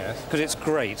realistic. Yes. Because it's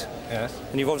great. Yes.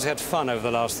 And you've obviously had fun over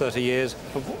the last 30 years.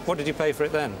 What did you pay for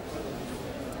it then?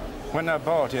 When I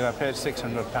bought it, I paid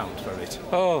 £600 for it.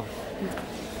 Oh.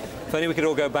 If only we could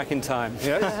all go back in time.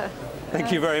 Yes.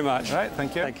 Thank you very much. Right,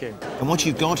 thank you. Thank you. And what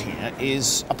you've got here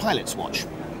is a pilot's watch.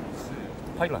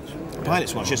 Pilot's? A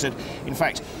pilot's watch. Yes, in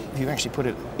fact, if you actually put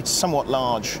it, it's somewhat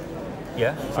large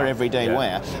for everyday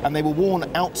wear. And they were worn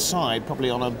outside,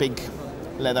 probably on a big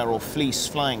leather or fleece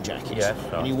flying jacket. Yes,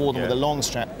 and you wore them with a long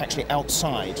strap actually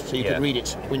outside, so you could read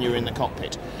it when you were in the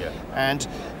cockpit. Yeah. And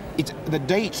the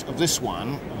date of this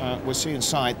one, we'll see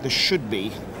inside, there should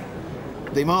be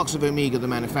the marks of Omega, the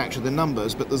manufacturer, the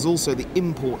numbers, but there's also the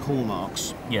import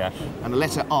hallmarks. Yes. And a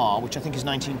letter R, which I think is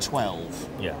 1912.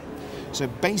 Yeah. So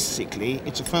basically,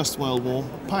 it's a First World War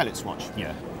pilot's watch.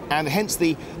 Yeah. And hence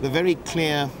the very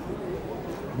clear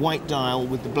white dial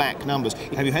with the black numbers.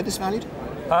 Have you had this valued?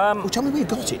 Well, tell me where you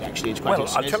got it, actually. It's quite well,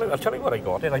 I'll tell you where I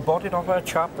got it. I bought it off a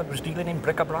chap that was dealing in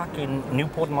bric-a-brac in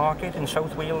Newport Market in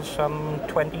South Wales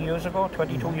 22 years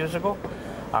ago.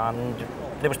 And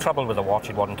there was trouble with the watch.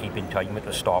 It wasn't keeping time. It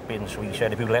was stopping. So he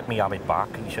said, if you let me have it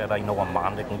back, he said, I know a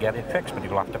man that can get it fixed, but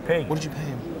you'll have to pay. What did you pay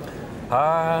him?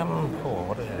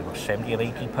 What is it, about 70 or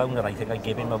 80 pounds, and I think I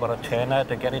gave him about a tenner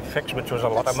to get it fixed, which was a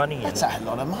lot of money. That's a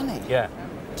lot of money. Yeah.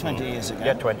 20 years ago.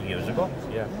 Yeah, 20 years ago,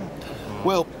 yeah.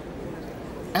 Well,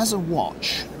 as a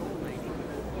watch,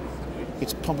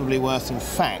 it's probably worth, in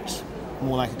fact,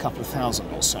 more like a couple of thousand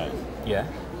or so. Yeah.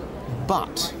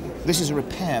 But this is a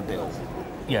repair bill.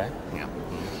 Yeah.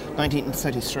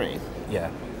 1933.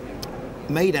 Yeah.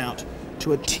 Made out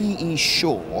to a T.E.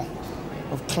 Shaw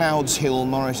of Clouds Hill,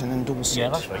 Moreton and Dorset. Yeah,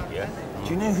 that's right, yeah.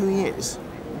 Do you know who he is?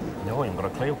 No, I haven't got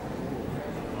a clue.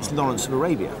 It's Lawrence of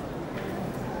Arabia.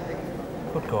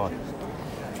 Good God.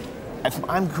 If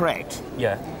I'm correct,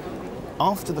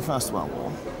 after the First World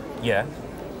War,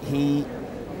 he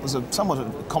was somewhat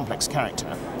of a complex character,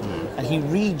 and he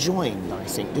rejoined, I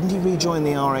think, didn't he rejoin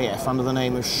the RAF under the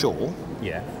name of Shaw?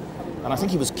 Yeah. And I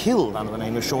think he was killed under the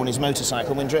name of Shaw on his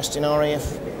motorcycle when dressed in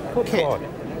RAF kit. God.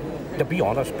 To be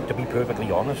honest, to be perfectly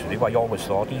honest with you, I always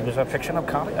thought he was a fictional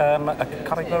character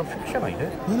of fiction, I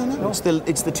did. No.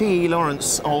 It's the T.E.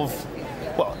 Lawrence of,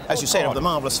 well, as you said, of the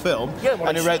marvellous film,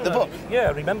 and who wrote the book. Yeah,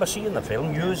 I remember seeing the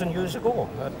film years and years ago.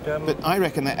 But I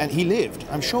reckon that, and he lived,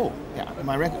 I'm sure,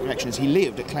 my recollection is he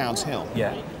lived at Clouds Hill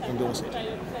in Dorset.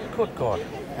 Good God.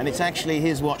 And it's actually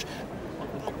his watch,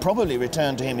 probably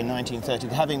returned to him in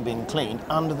 1930, having been cleaned,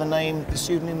 under the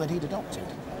pseudonym that he'd adopted.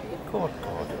 Good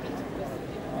God.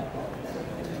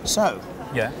 So,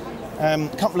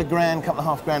 couple of grand, couple of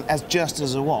half grand, just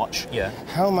as a watch. Yeah.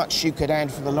 How much you could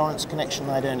add for the Lawrence connection,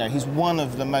 I don't know. He's one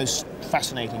of the most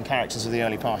fascinating characters of the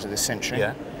early part of this century.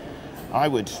 Yeah. I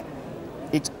would,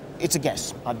 it's a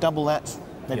guess. I'd double that,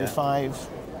 maybe 5,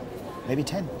 maybe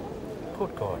 10.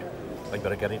 Good God. I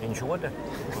better get it insured then.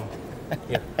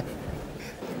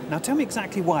 Now tell me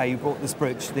exactly why you brought this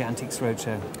brooch to the Antiques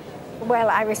Roadshow. Well,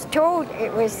 I was told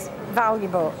it was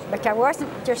valuable, but I wasn't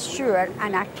just sure,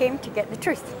 and I came to get the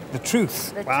truth. The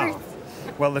truth? The wow.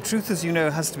 truth. Well, the truth, as you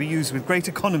know, has to be used with great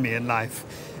economy in life,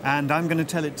 and I'm going to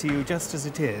tell it to you just as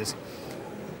it is.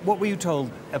 What were you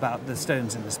told about the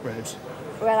stones in this brooch?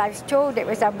 Well, I was told it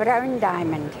was a brown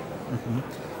diamond.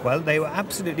 Well, they were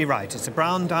absolutely right. It's a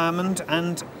brown diamond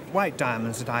and white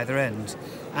diamonds at either end.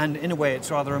 And in a way, it's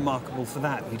rather remarkable for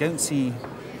that. We don't see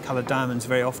coloured diamonds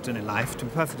very often in life. To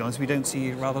be perfectly honest, we don't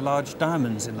see rather large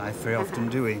diamonds in life very often,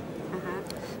 do we?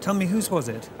 Tell me, whose was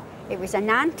it? It was an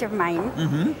aunt of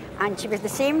mine, and she was the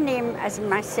same name as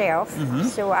myself,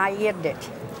 so I eared it.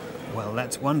 Well,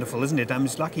 that's wonderful, isn't it? I'm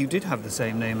just lucky you did have the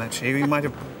same name, actually. We might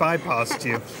have bypassed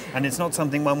you. And it's not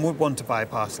something one would want to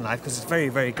bypass in life, because it's a very,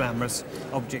 very glamorous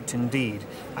object indeed.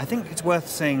 I think it's worth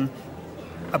saying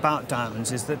about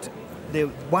diamonds is that the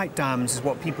white diamonds is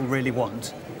what people really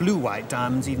want. Blue white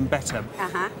diamonds even better.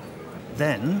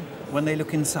 Then when they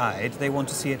look inside, they want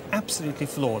to see it absolutely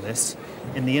flawless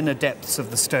in the inner depths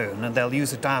of the stone, and they'll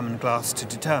use a diamond glass to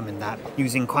determine that,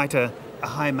 using quite a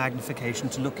high magnification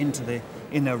to look into the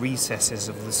inner recesses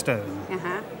of the stone.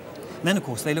 And then, of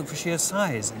course, they look for sheer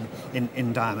size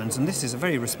in diamonds, and this is a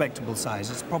very respectable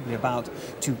size. It's probably about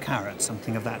 2 carats,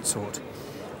 something of that sort.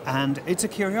 And it's a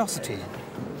curiosity.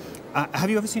 Have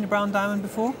you ever seen a brown diamond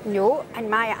before? No, and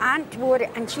my aunt wore it,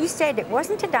 and she said it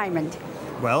wasn't a diamond.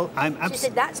 Well, She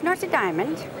said, that's not a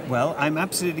diamond. Well, I'm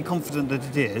absolutely confident that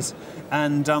it is,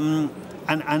 and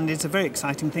it's a very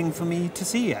exciting thing for me to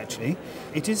see, actually.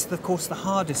 It is, of course, the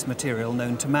hardest material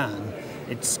known to man.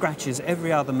 It scratches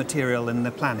every other material in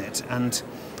the planet, and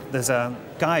there's a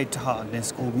guide to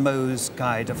hardness called Mohs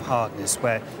Guide of Hardness,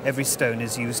 where every stone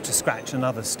is used to scratch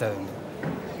another stone.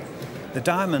 The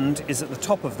diamond is at the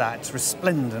top of that,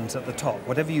 resplendent at the top.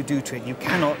 Whatever you do to it, you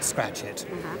cannot scratch it.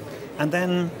 And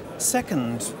then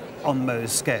second on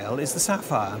Mohs scale is the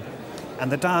sapphire. And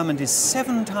the diamond is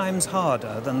 7 times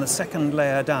harder than the second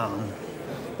layer down.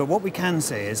 But what we can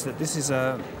say is that this is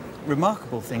a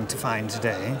remarkable thing to find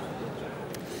today.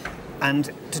 And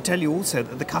to tell you also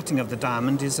that the cutting of the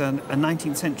diamond is a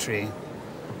 19th century,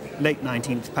 late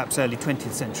 19th, perhaps early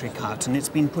 20th century cut, and it's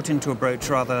been put into a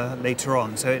brooch rather later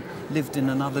on, so it lived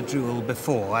in another jewel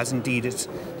before, as indeed its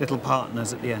little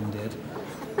partners at the end did.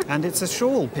 And it's a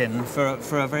shawl pin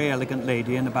for a very elegant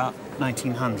lady in about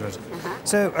 1900.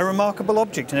 So a remarkable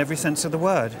object in every sense of the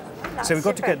word. So we've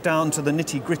got to get down to the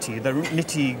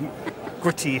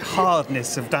nitty-gritty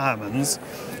hardness of diamonds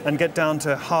and get down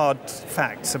to hard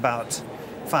facts about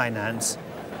finance.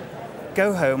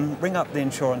 Go home, ring up the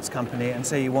insurance company and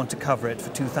say you want to cover it for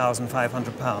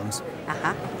 £2,500.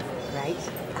 Right.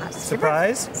 That's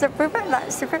Surprise? Super.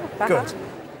 That's super. Good.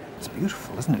 It's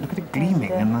beautiful, isn't it? Look at it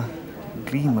gleaming in the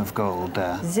gleam of gold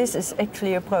there. This is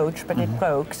actually a brooch, but it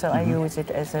broke, so I use it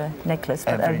as a necklace,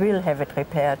 but I will have it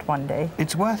repaired one day.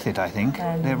 It's worth it, I think.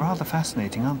 They're rather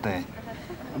fascinating, aren't they?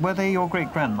 Were they your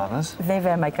great-grandmothers? They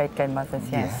were my great-grandmothers,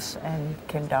 yes, and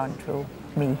came down to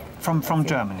me. From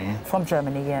Germany? From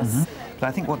Germany, yes. But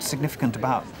I think what's significant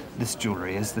about this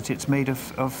jewellery is that it's made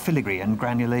of filigree and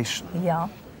granulation. Yeah.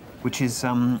 Which is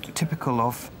typical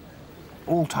of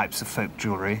all types of folk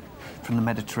jewellery, from the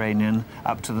Mediterranean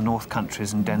up to the North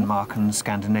countries in Denmark and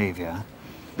Scandinavia.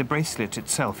 The bracelet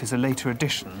itself is a later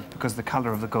addition because the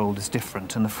colour of the gold is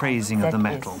different and the phrasing of the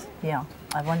metal. Yeah,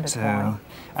 I wondered why.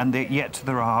 And yet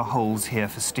there are holes here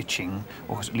for stitching,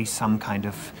 or at least some kind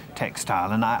of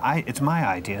textile. And it's my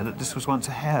idea that this was once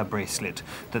a hair bracelet,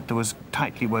 that there was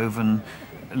tightly woven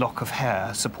lock of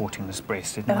hair supporting this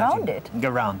bracelet. Around it?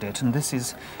 Around it. And this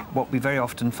is what we very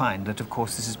often find, that of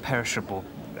course this is perishable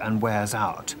and wears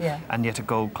out, and yet a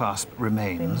gold clasp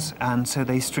remains. And so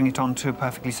they string it onto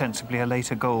perfectly sensibly a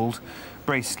later gold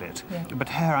bracelet. But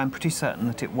hair, I'm pretty certain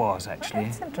that it was, actually.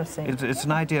 That's interesting. It's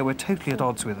an idea we're totally at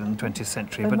odds with in the 20th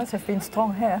century. It must have been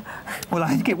strong hair. Well, I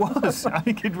think it was. I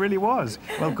think it really was.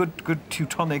 Well, good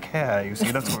Teutonic hair, you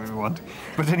see, that's what we want.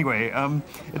 But anyway,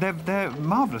 they're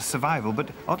marvellous survival, but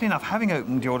oddly enough, having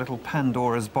opened your little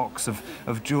Pandora's box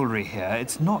of jewellery here,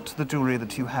 it's not the jewellery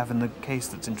that you have in the case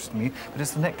that's interesting me, but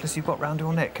it's the necklace you've got round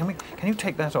your neck. Can you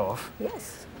take that off?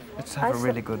 Yes. Let's have a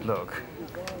really good look.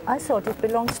 I thought it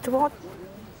belongs to what?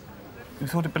 You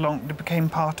thought it became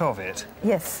part of it?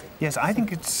 Yes. Yes, I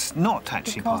think it's not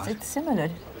actually part. Because it's similar.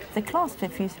 The clasp,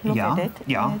 if you look at it,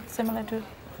 it's similar to...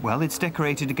 Well, it's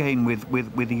decorated again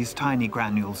with these tiny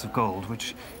granules of gold,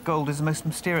 which gold is the most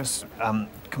mysterious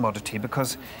commodity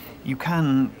because you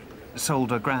can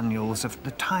solder granules of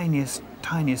the tiniest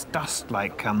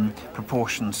dust-like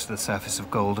proportions to the surface of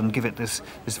gold and give it this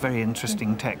very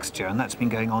interesting texture, and that's been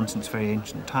going on since very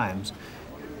ancient times.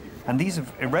 And these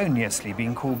have erroneously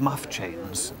been called muff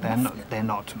chains. They're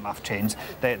not muff chains.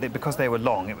 Because they were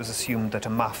long, it was assumed that a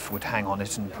muff would hang on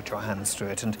it and put your hands through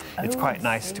it. And it's quite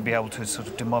nice to be able to sort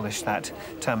of demolish that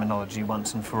terminology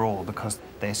once and for all, because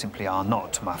they simply are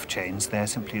not muff chains. They're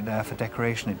simply there for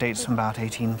decoration. It dates from about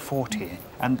 1840.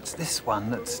 And it's this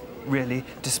one that's really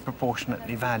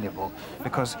disproportionately valuable,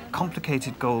 because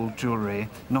complicated gold jewellery,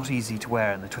 not easy to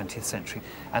wear in the 20th century.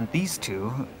 And these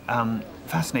two,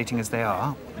 fascinating as they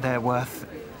are, they're worth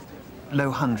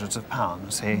low hundreds of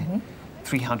pounds, say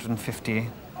 350,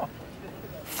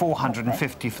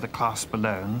 450 for the clasp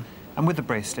alone, and with the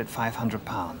bracelet,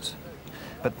 £500.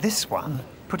 But this one,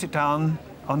 put it down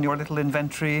on your little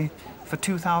inventory for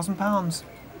 £2,000.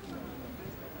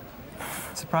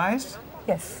 Surprised?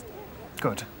 Yes.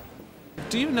 Good.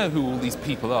 Do you know who all these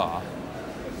people are?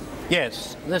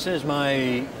 Yes, this is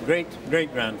my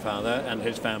great-great-grandfather and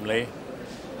his family.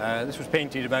 This was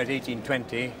painted about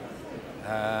 1820.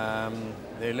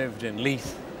 They lived in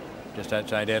Leith, just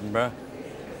outside Edinburgh.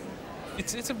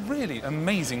 It's a really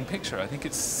amazing picture. I think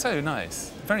it's so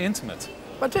nice, very intimate.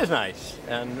 But it is nice,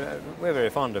 and we're very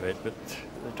fond of it, but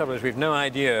the trouble is we've no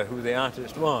idea who the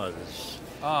artist was.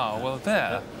 Ah, well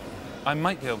there, I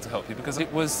might be able to help you because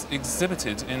it was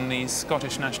exhibited in the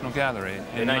Scottish National Gallery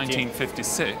in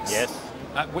 1956. Yes.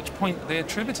 At which point they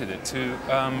attributed it to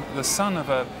the son of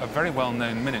a very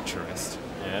well-known miniaturist.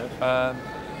 Yes.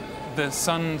 The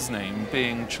son's name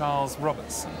being Charles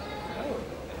Robertson.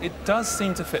 It does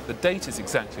seem to fit. The date is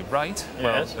exactly right.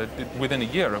 Yes. Well, within a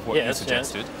year of what you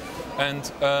suggested.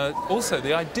 Yes. And also,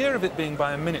 the idea of it being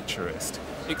by a miniaturist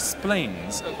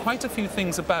explains quite a few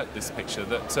things about this picture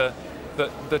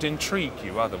that intrigue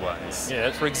you otherwise.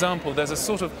 Yes. For example, there's a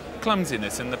sort of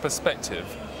clumsiness in the perspective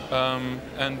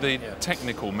and the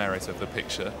technical merit of the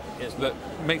picture that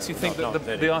makes you think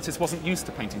that the artist wasn't used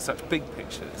to painting such big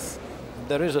pictures.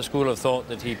 There is a school of thought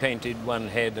that he painted one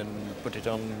head and put it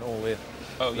on all the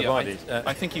bodies.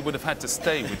 I think he would have had to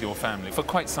stay with your family for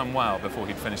quite some while before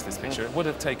he'd finished this picture. It would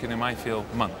have taken him, I feel,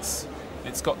 months.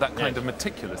 It's got that kind of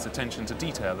meticulous attention to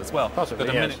detail as well that a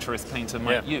miniaturist painter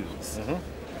might use.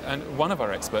 And one of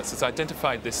our experts has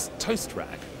identified this toast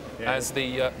rack as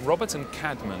the Robert and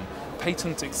Cadman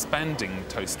patent expanding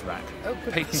toast rack,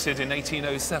 patented in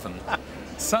 1807.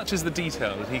 Such is the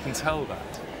detail that he can tell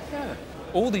that. Yeah.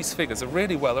 All these figures are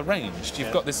really well arranged.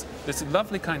 You've got this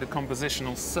lovely kind of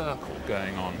compositional circle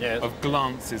going on of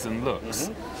glances and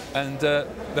looks. And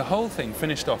the whole thing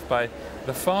finished off by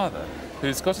the father,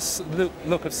 who's got a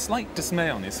look of slight dismay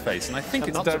on his face, and I think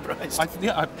it's not surprised.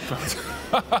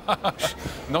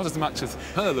 not as much as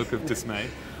her look of dismay.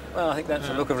 Well, I think that's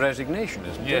a look of resignation,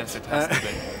 isn't it? Yes, it has to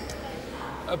be.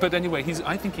 But anyway,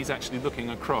 I think he's actually looking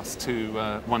across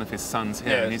to one of his sons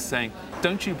here, and he's saying,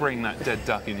 "Don't you bring that dead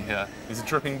duck in here. There's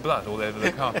dripping blood all over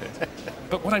the carpet."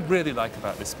 But what I really like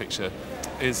about this picture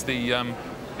is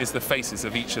the faces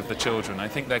of each of the children. I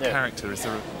think their characters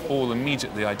are all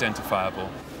immediately identifiable.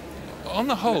 On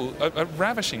the whole, a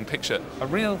ravishing picture, a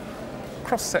real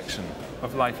cross-section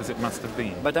of life as it must have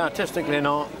been. But artistically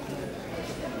not.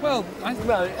 Well,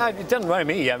 it doesn't worry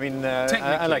me. I mean,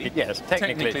 I like it, yes.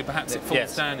 Technically, perhaps it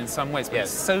falls down in some ways, but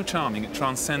it's so charming, it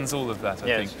transcends all of that,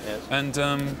 I think. Yes.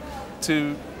 And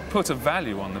to put a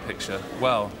value on the picture,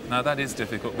 well, now that is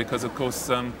difficult because, of course,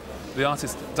 the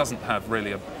artist doesn't have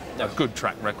really a good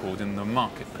track record in the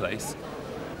marketplace.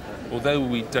 Although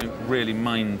we don't really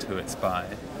mind who it's by,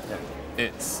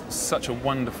 it's such a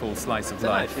wonderful slice of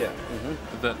life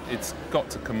that it's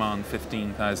got to command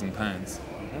 £15,000.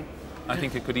 I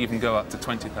think it could even go up to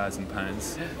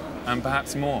 £20,000 and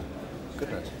perhaps more.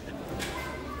 Goodness.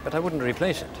 But I wouldn't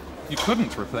replace it. You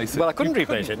couldn't replace it? Well, I couldn't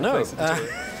replace it, no.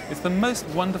 It's the most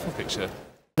wonderful picture.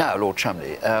 Now, Lord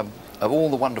Cholmondeley, of all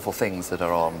the wonderful things that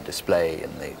are on display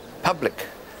in the public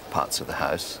parts of the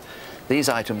house, these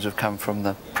items have come from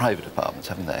the private apartments,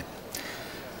 haven't they?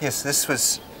 Yes,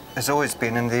 this has always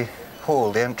been in the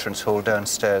hall, the entrance hall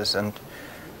downstairs, and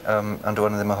under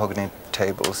one of the mahogany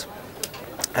tables,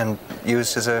 and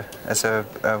used as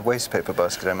a waste paper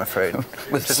basket, I'm afraid.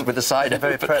 with the side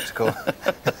very practical.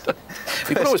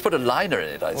 You could always put a liner in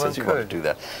it, I suppose you want to do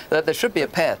that. There should be a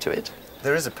pair to it.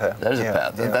 There is a pair. There is a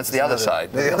pair. Yeah, that's the other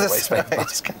side. The other waste paper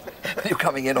basket. You're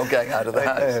coming in or going out of the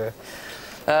house.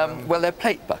 Well, they're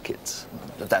plate buckets.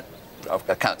 That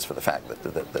accounts for the fact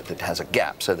that it has a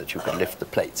gap so that you can lift the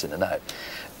plates in and out.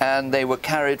 And they were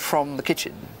carried from the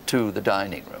kitchen to the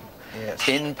dining room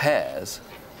in pairs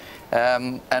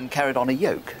and carried on a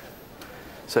yoke.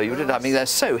 So you did. I mean, they're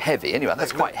so heavy. Anyway,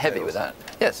 that's quite heavy with that.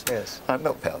 Yes.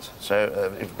 Milk pails.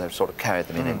 So they've sort of carried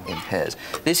them in pairs.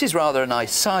 This is rather a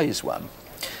nice size one,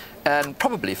 and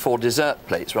probably for dessert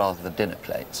plates rather than dinner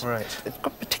plates. Right. It's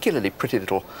got a particularly pretty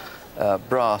little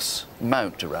brass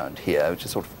mount around here, which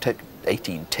is sort of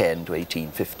 1810 to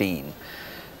 1815.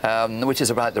 Which is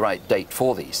about the right date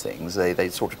for these things. They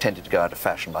sort of tended to go out of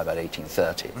fashion by about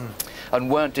 1830 and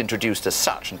weren't introduced as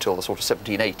such until the sort of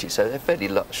 1780s, so they're a fairly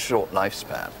short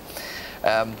lifespan.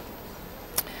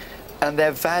 And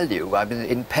their value, I mean,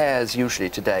 in pairs usually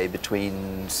today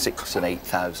between £6,000 and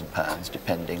 £8,000,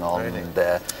 depending on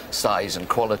their size and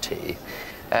quality.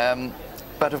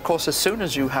 But of course, as soon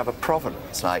as you have a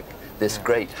provenance like this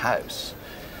great house,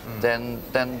 then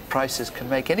prices can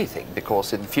make anything,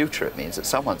 because in the future it means that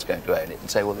someone's going to own it and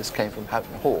say, well, this came from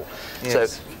Houghton Hall. So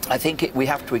I think we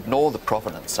have to ignore the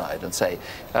provenance side and say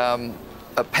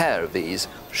a pair of these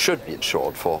should be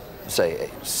insured for, say,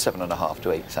 £7,500 to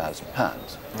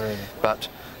 £8,000. Really? But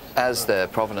as their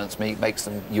provenance makes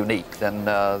them unique, then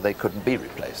they couldn't be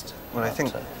replaced. Well, I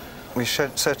think we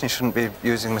certainly shouldn't be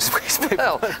using the squeeze paper.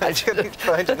 Well, I should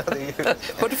find another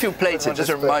use. Put a few plates in just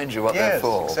to remind you what they're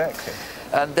for. Exactly.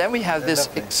 And then we have this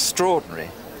lovely.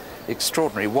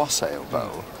 extraordinary wassail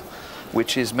bowl,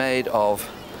 which is made of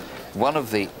one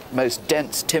of the most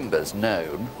dense timbers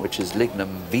known, which is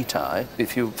lignum vitae.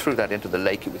 If you threw that into the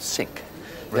lake, it would sink.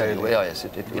 Really? Oh, yes,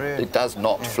 it does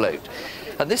not float.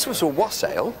 And this was a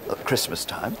wassail at Christmas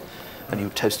time, and you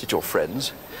toasted your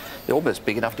friends. They're almost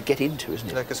big enough to get into, isn't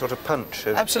it? Like a sort of punch.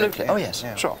 Absolutely. Oh, yes,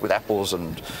 sure. With apples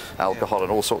and alcohol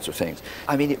and all sorts of things.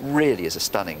 I mean, it really is a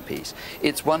stunning piece.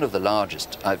 It's one of the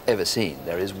largest I've ever seen.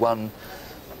 There is one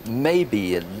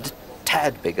maybe a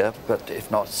tad bigger, but if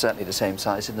not, certainly the same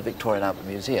size in the Victorian Albert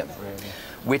Museum,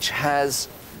 which has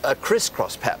a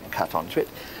crisscross pattern cut onto it,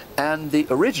 and the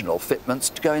original fitments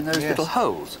to go in those little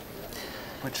holes.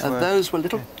 And those were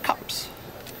little cups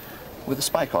with a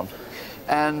spike on.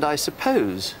 And I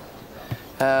suppose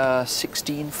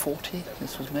 1640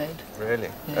 this was made. Really?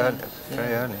 Yeah.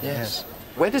 Very early, yes.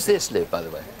 Where does this live, by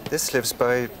the way? This lives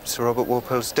by Sir Robert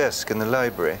Walpole's desk in the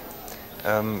library.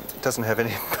 It doesn't have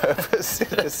any purpose. It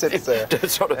just sits there. Don't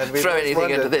sort of throw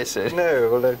anything into this, eh? No,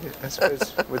 well, I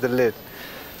suppose with a lid.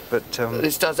 But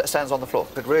it stands on the floor.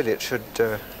 But really, it should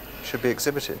be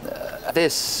exhibited.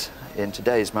 This, in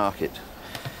today's market,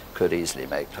 could easily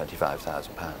make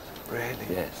 £25,000. Really?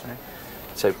 Yes. Right.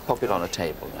 So pop it on a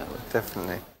table now.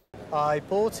 Definitely. I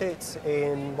bought it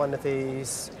in one of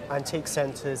these antique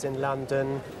centres in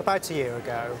London about a year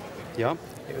ago. Yeah.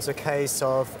 It was a case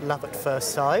of love at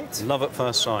first sight. Love at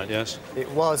first sight, yes. It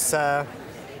was a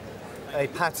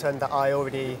pattern that I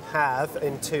already have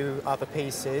in 2 other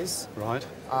pieces. Right.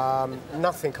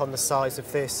 Nothing on the size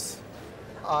of this.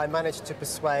 I managed to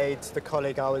persuade the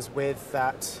colleague I was with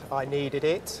that I needed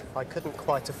it. I couldn't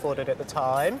quite afford it at the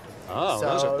time. Oh,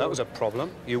 so that was a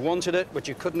problem. You wanted it, but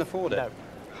you couldn't afford it. No.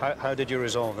 How did you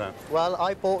resolve that? Well,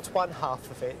 I bought one half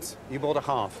of it. You bought a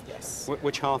half? Yes.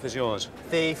 Which half is yours?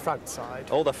 The front side.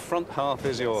 Oh, the front half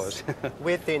is yours.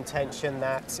 With the intention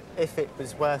that if it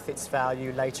was worth its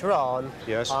value later on,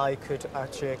 yes, I could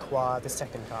actually acquire the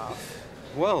second half.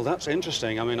 Well, that's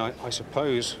interesting. I mean, I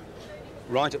suppose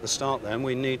right at the start then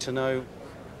we need to know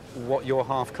what your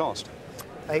half cost.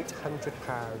 £800.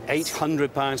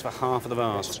 £800 for half of the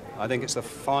vase. I think it's the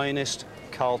finest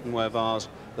Carltonware vase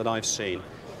that I've seen.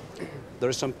 There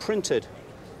is some printed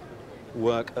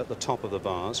work at the top of the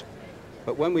vase,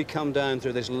 but when we come down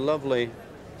through this lovely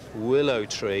willow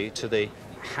tree to the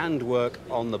handwork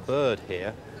on the bird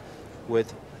here,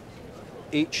 with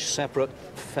each separate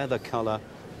feather colour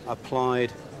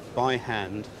applied by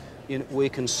hand, we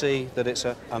can see that it's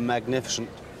a magnificent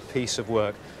piece of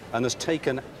work and has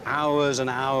taken hours and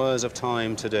hours of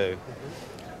time to do.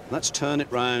 Let's turn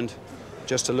it round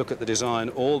just to look at the design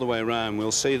all the way around.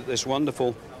 We'll see that this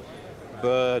wonderful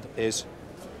bird is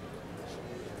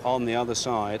on the other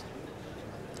side,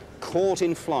 caught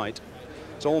in flight.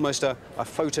 It's almost a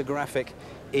photographic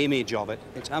image of it.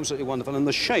 It's absolutely wonderful. And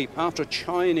the shape, after a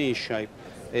Chinese shape,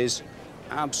 is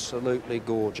absolutely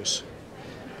gorgeous.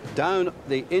 Down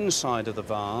the inside of the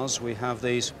vase, we have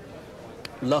these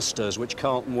lustres, which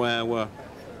Carltonware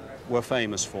were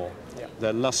famous for. Yeah.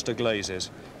 They're lustre glazes.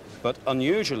 But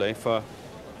unusually for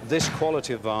this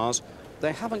quality of vase,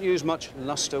 they haven't used much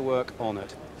lustre work on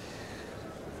it.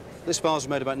 This vase was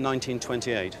made about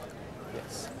 1928.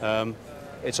 Yes.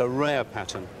 It's a rare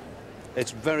pattern.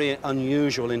 It's very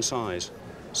unusual in size.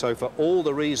 So for all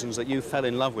the reasons that you fell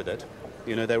in love with it,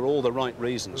 they were all the right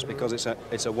reasons, because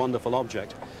it's a wonderful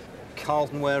object.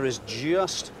 Carltonware is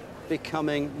just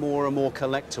becoming more and more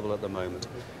collectible at the moment.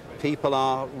 People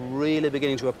are really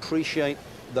beginning to appreciate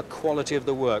the quality of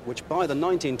the work, which by the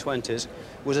 1920s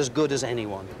was as good as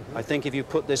anyone. I think if you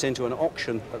put this into an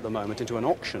auction at the moment,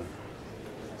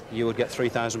 you would get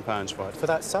 £3,000 for it. For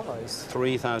that size?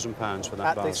 £3,000 for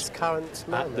that vase. At this current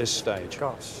moment? At this stage.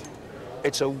 Gosh.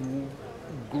 It's a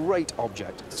great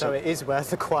object. So it is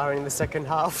worth acquiring the second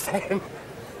half then?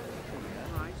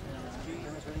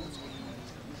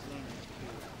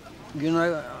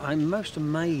 I'm most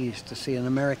amazed to see an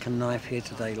American knife here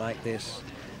today like this.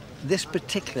 This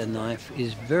particular knife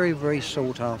is very, very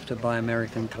sought after by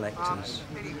American collectors.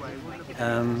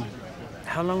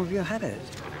 How long have you had it?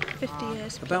 50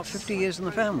 years. About 50 years in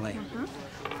the family?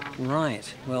 Mm-hmm.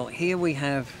 Right. Well, here we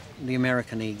have the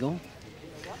American eagle,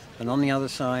 and on the other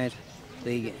side,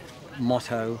 the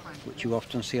motto, which you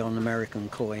often see on American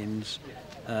coins,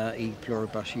 E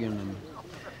pluribus unum.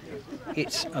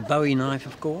 It's a Bowie knife,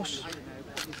 of course,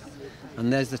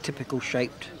 and there's the typical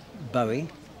shaped Bowie.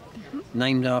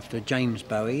 named after James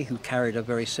Bowie, who carried a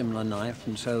very similar knife,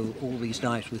 and so all these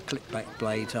knives with click-back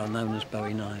blades are known as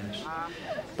Bowie knives.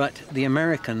 But the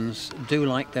Americans do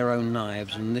like their own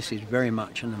knives, and this is very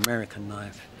much an American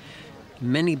knife.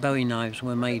 Many Bowie knives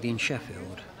were made in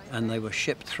Sheffield, and they were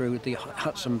shipped through the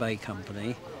Hudson Bay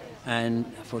Company and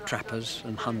for trappers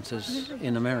and hunters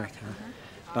in America.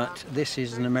 But this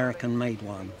is an American-made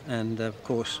one, and of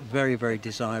course very, very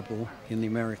desirable in the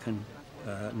American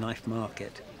knife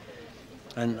market.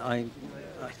 And I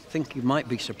think you might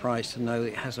be surprised to know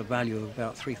it has a value of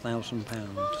about £3,000.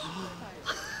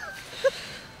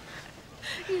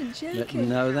 You're joking.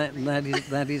 No,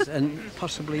 that is, and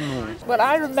possibly more. Well,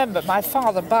 I remember my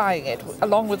father buying it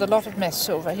along with a lot of mess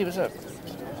silver. He was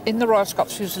in the Royal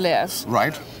Scots Fusiliers.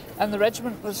 Right. And the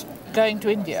regiment was going to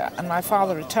India, and my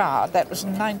father retired. That was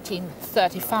in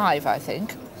 1935, I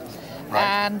think. Right.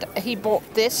 And he bought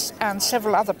this and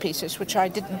several other pieces, which I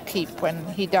didn't keep when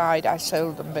he died. I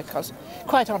sold them because,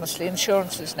 quite honestly,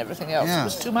 insurances and everything else, it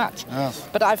was too much. Yes.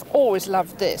 But I've always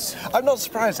loved this. I'm not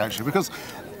surprised, actually, because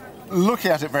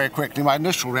looking at it very quickly, my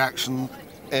initial reaction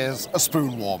is a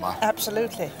spoon warmer.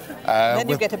 Absolutely. Then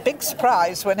you get a big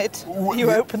surprise when you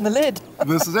open the lid.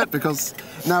 This is it, because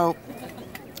now,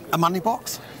 a money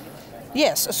box?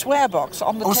 Yes, a swear box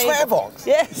on the table. A swear box?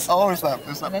 Yes. Oh, is that?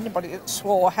 And anybody that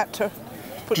swore had to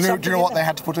put something in. Do you know what they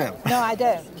had to put in? No, I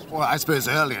don't. Well, I suppose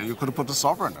earlier you could have put a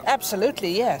sovereign in.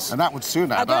 Absolutely, yes. And that would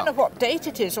soon add up. I don't know what date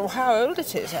it is or how old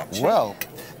it is, actually. Well,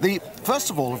 first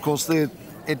of all, of course,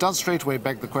 it does straight away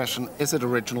beg the question, is it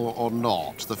original or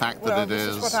not? The fact that it is...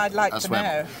 This is what I'd like to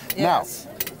know. Yes.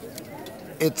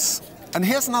 Now, and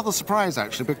here's another surprise,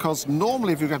 actually, because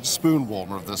normally if you get a spoon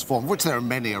warmer of this form, which there are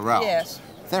many around,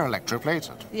 they're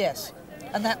electroplated. Yes,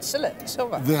 and that's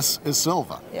silver. This is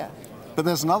silver. Yeah. But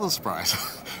there's another surprise,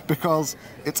 because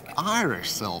it's Irish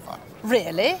silver.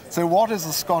 Really? So what is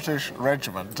the Scottish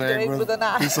regiment doing with an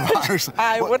piece of Irish?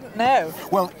 I wouldn't know.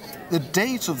 Well, the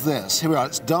date of this, here we are,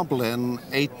 it's Dublin,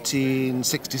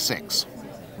 1866.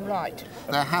 Right.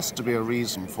 There has to be a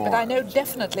reason for it. But I know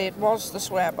definitely it was the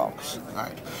swear box.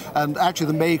 Right. And actually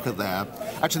the maker there,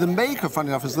 funny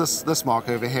enough, is this mark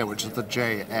over here, which is the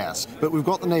JS. But we've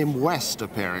got the name West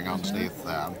appearing underneath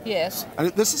there. Yes. And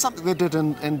this is something they did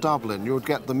in Dublin. You would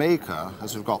get the maker,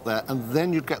 as we've got there, and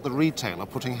then you'd get the retailer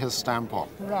putting his stamp on.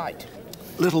 Right.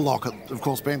 Little locket, of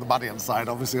course, being the money inside,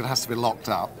 obviously it has to be locked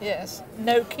up. Yes.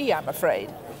 No key, I'm afraid.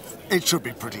 It should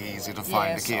be pretty easy to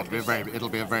find a key. It'll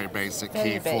be a very basic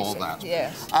key for that.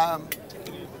 Yes.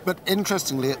 But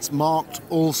interestingly, it's marked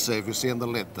also, if you see in the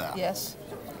lid there. Yes.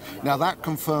 Now that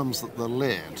confirms that the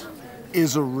lid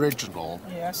is original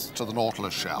to the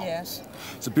Nautilus shell. Yes.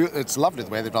 It's lovely the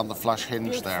way they've done the flush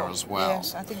hinge there as well.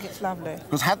 Yes, I think it's lovely.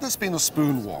 Because had this been a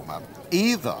spoon warmer,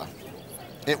 either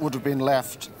it would have been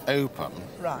left open.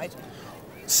 Right.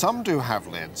 Some do have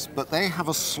lids, but they have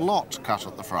a slot cut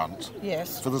at the front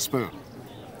for the spoon.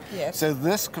 Yes. So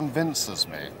this convinces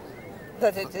me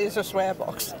that it is a swear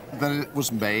box. That it was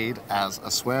made as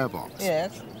a swear box.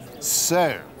 Yes.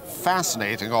 So,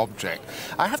 fascinating object.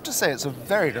 I have to say it's a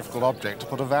very difficult object to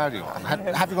put a value on.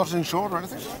 Have you got it insured or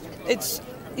anything?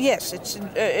 Yes, it's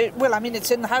in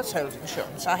the household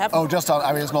insurance. I haven't. Oh,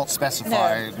 it's not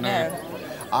specified. No.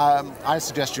 I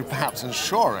suggest you perhaps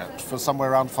insure it for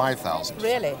somewhere around $5,000.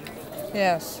 Really?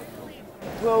 Yes.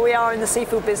 Well, we are in the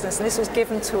seafood business, and this was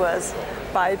given to us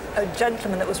by a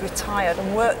gentleman that was retired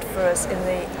and worked for us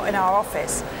in our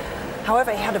office.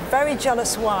 However, he had a very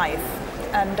jealous wife,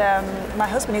 and my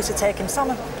husband used to take him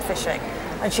salmon fishing,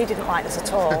 and she didn't like this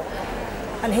at all.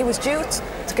 And he was due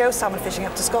to go salmon fishing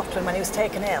up to Scotland when he was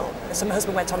taken ill, so my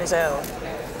husband went on his own.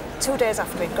 2 days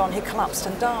after he'd gone, he collapsed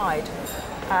and died.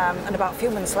 And about a few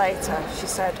months later, she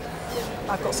said,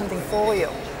 "I've got something for you."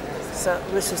 So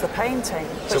this was the painting.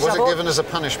 So was it given as a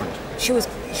punishment?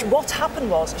 What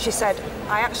happened was, she said,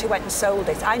 "I actually went and sold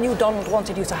it. I knew Donald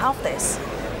wanted you to have this."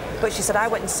 But she said, "I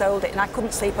went and sold it and I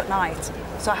couldn't sleep at night.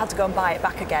 So I had to go and buy it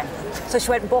back again." So she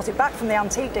went and bought it back from the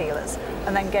antique dealers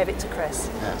and then gave it to Chris.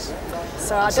 Yes.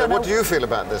 So I don't know. What do you feel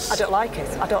about this? I don't like it.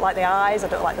 I don't like the eyes, I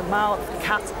don't like the mouth, the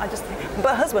cat.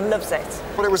 But her husband loves it.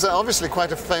 Well, it was obviously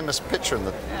quite a famous picture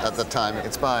at the time.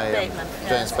 It's by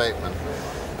James Bateman.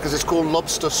 Because it's called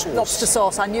Lobster Sauce. Lobster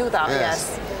Sauce, I knew that,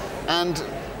 yes. And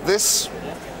this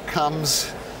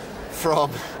comes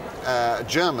from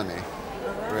Germany,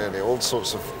 really. All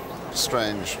sorts of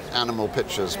strange animal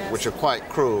pictures, which are quite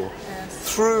cruel,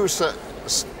 through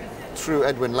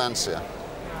Edwin Landseer,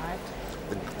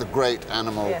 the great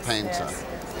animal painter.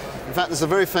 In fact, there's a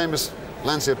very famous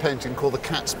Landseer painting called The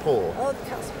Cat's Paw,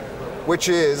 which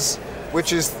is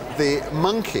the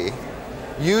monkey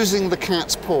using the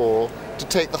cat's paw to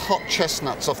take the hot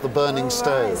chestnuts off the burning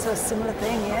stove. Right, so a similar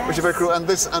thing, yes. Which is very cool, and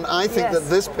I think that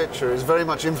this picture is very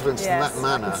much influenced in that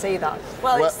manner. I can see that.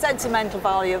 Well, it's sentimental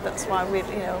value. That's why we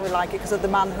like it, because of the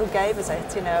man who gave us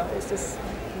it. It's just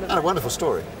and a wonderful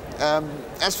story.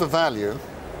 As for value,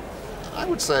 I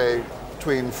would say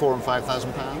between £4,000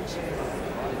 and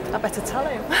 £5,000. I better tell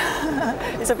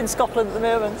him. He's up in Scotland at the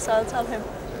moment, so I'll tell him.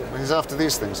 Well, he's after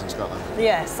these things in Scotland.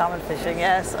 Yes, salmon fishing.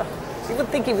 Yes. You wouldn't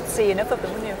think he would see enough of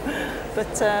them, wouldn't you?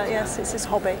 But yes, it's his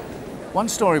hobby. One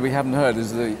story we haven't heard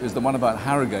is the one about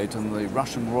Harrogate and the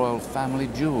Russian royal family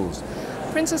jewels.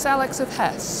 Princess Alex of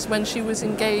Hesse, when she was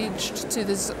engaged to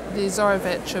the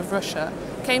Tsarevich of Russia,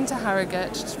 came to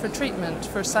Harrogate for treatment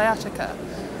for sciatica.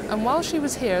 And while she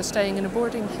was here staying in a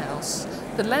boarding house,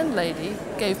 the landlady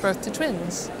gave birth to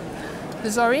twins. The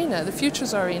Tsarina, the future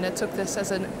Tsarina, took this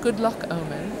as a good luck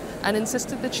omen and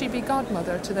insisted that she be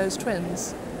godmother to those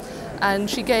twins. And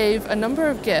she gave a number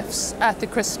of gifts at the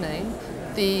christening,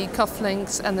 the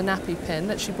cufflinks and the nappy pin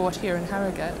that she bought here in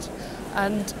Harrogate.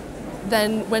 And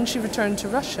then when she returned to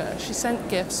Russia, she sent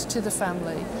gifts to the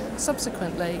family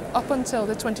subsequently, up until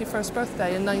the 21st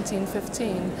birthday in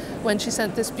 1915, when she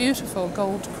sent this beautiful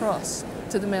gold cross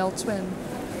to the male twin.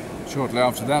 Shortly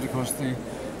after that, of course, the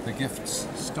gifts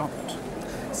stopped.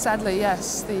 Sadly,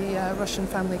 yes, the Russian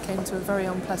family came to a very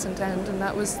unpleasant end, and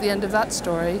that was the end of that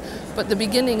story, but the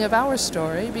beginning of our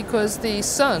story, because the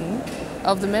son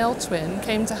of the male twin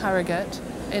came to Harrogate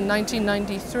in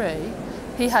 1993.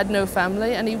 He had no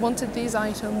family, and he wanted these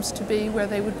items to be where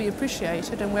they would be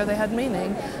appreciated and where they had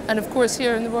meaning. And of course,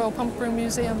 here in the Royal Pump Room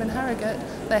Museum in Harrogate,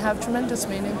 they have tremendous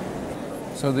meaning.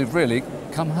 So they've really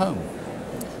come home?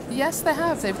 Yes, they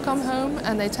have. They've come home,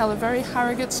 and they tell a very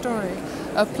Harrogate story.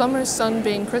 A plumber's son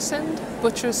being christened,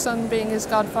 butcher's son being his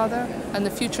godfather, and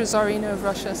the future Tsarina of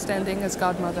Russia standing as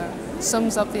godmother.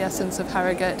 Sums up the essence of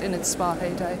Harrogate in its spa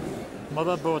heyday.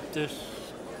 Mother bought this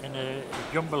in a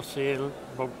jumble sale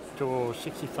about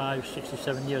 65,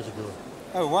 67 years ago.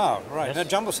 Oh wow, right, Yes. a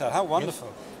jumble set, how wonderful.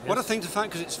 Yes. What a Yes. thing to find,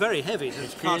 because it's very heavy to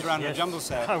cart around in a jumble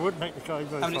set. I wouldn't make the car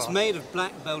very I mean, it's far. made of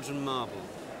black Belgian marble.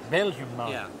 Belgian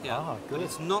marble? Yeah, yeah. Ah, good. But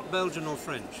it's not Belgian or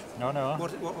French. No, no.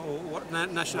 What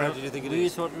nationality do you think it We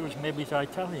is? thought it was maybe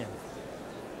Italian.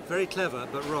 Very clever,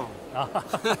 but wrong.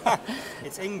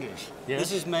 It's English. Yes.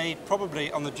 This is made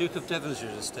probably on the Duke of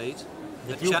Devonshire's estate.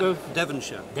 The at Duke of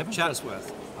Devonshire,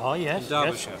 Chatsworth. Oh, yes, in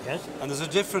Derbyshire. yes. And there's a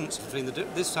difference between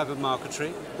this type of marquetry,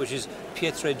 which is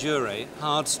pietre dure,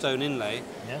 hard stone inlay,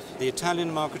 Yes. the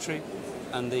Italian marquetry,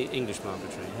 and the English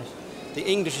marquetry. The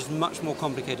English is much more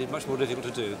complicated, much more difficult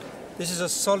to do. This is a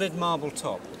solid marble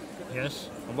top. Yes.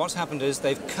 And what's happened is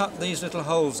they've cut these little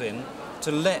holes in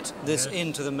to let this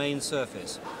into the main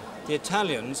surface. The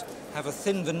Italians have a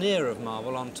thin veneer of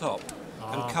marble on top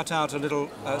and cut out a little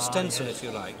stencil, if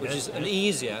you like, which is an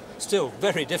easier, still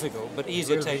very difficult, but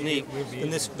easier technique than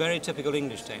this very typical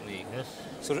English technique. Yes.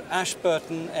 Sort of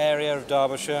Ashburton area of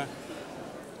Derbyshire.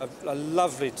 A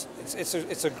lovely,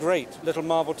 it's a great little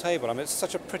marble table. I mean, it's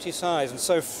such a pretty size and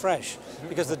so fresh,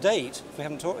 because the date, we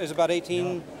haven't talked, is about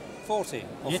 1840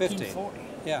 or 50. 1840?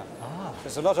 Yeah.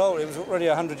 It's a lot older. It was already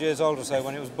 100 years old or so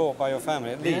when it was bought by your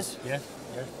family, at least. Yes,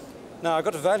 yes. Now, I've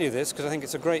got to value this because I think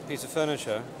it's a great piece of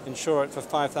furniture. Insure it for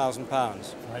 £5,000.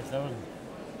 5,000.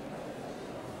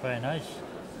 Very nice.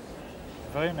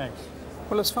 Very nice.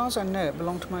 Well, as far as I know, it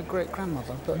belonged to my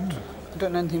great-grandmother, but I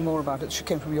don't know anything more about it. She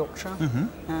came from Yorkshire,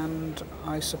 and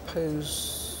I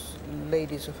suppose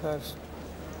ladies of her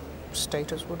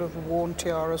status would have worn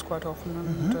tiaras quite often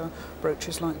and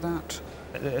brooches like that.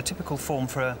 A typical form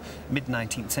for a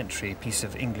mid-19th century piece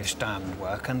of English diamond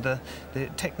work, and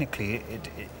technically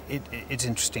it's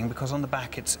interesting because on the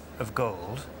back it's of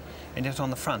gold, and yet on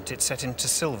the front it's set into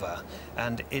silver,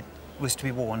 and it was to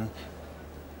be worn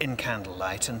in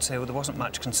candlelight, and so there wasn't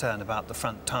much concern about the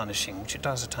front tarnishing, which it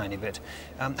does a tiny bit.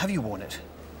 Have you worn it?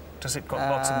 Does it got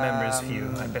lots of memories for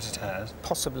you? I bet it has.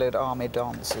 Possibly at army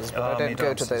dances, but I don't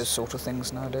go to those sort of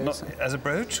things nowadays. Not as a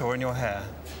brooch or in your hair?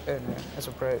 No, as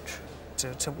a brooch.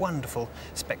 It's a wonderful,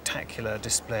 spectacular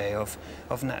display of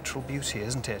natural beauty,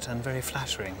 isn't it? And very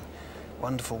flattering.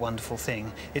 Wonderful, wonderful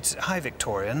thing. It's high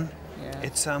Victorian. Yeah.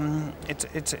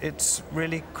 It's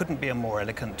really couldn't be a more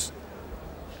elegant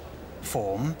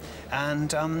form,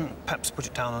 and perhaps put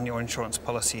it down on your insurance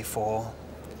policy for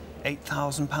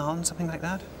 £8,000, something like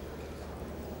that.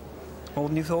 More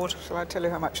than you thought? Shall I tell you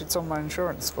how much it's on my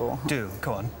insurance for? Do,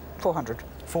 go on. 400.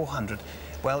 400.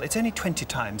 Well, it's only 20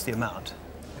 times the amount.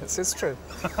 This is true.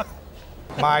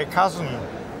 My cousin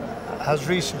has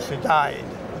recently died,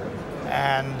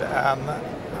 and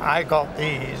I got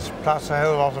these, plus a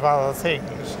whole lot of other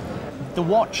things. The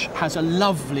watch has a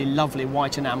lovely, lovely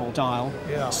white enamel dial,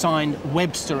 signed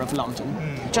Webster of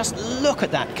London. Just look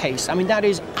at that case. I mean, that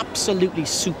is absolutely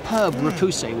superb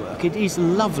repoussé work. It is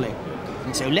lovely.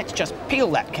 And so let's just peel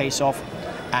that case off,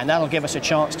 and that'll give us a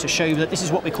chance to show you that this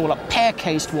is what we call a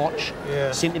pair-cased watch,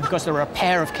 simply because there are a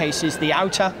pair of cases, the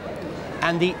outer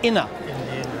and the inner.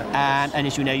 And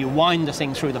as you know, you wind the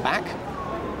thing through the back.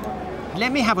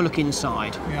 Let me have a look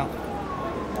inside. Yeah.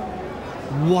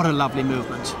 What a lovely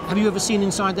movement. Have you ever seen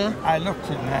inside there? I looked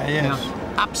in there, yes.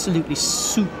 Yeah. Absolutely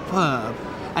superb.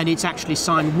 And it's actually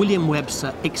signed William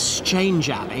Webster, Exchange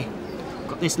Alley.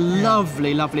 Got this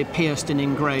lovely, lovely pierced and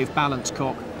engraved balance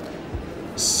cock.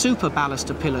 Super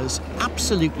baluster pillars.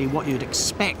 Absolutely what you'd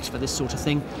expect for this sort of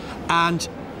thing. And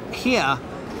here...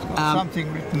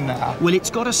 something written there. Well,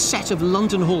 it's got a set of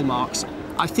London hallmarks.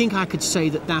 I think I could say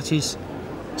that that is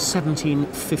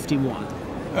 1751.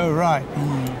 Oh, right.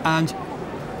 And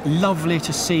lovely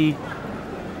to see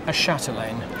a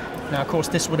chatelaine. Now, of course,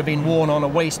 this would have been worn on a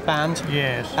waistband.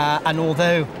 Yes. And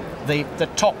although the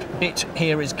top bit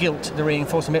here is gilt, the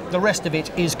reinforcement bit, the rest of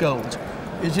it is gold.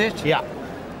 Is it? Yeah.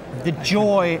 The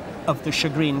joy of the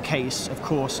shagreen case, of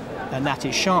course, and that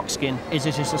is sharkskin, is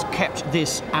it has kept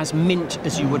this as mint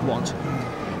as you would want.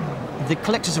 The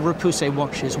collectors of repoussé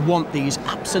watches want these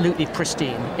absolutely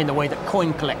pristine in the way that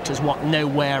coin collectors want no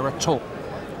wear at all.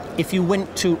 If you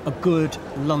went to a good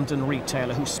London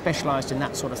retailer who specialised in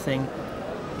that sort of thing,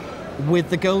 with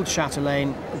the gold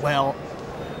chatelaine, well,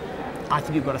 I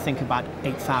think you've got to think about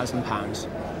 £8,000.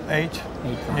 Eight?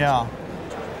 Yeah.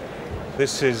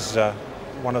 This is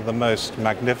one of the most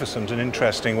magnificent and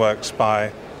interesting works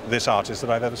by this artist that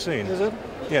I've ever seen. Is it?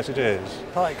 Yes, it is.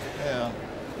 Pike, yeah.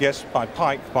 Yes, by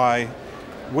Pike, by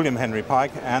William Henry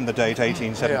Pike, and the date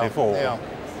 1874. Yeah.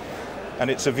 And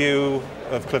it's a view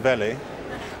of Clovelly,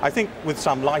 I think with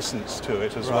some license to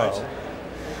it as well.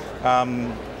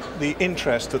 The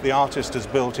interest that the artist has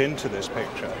built into this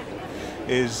picture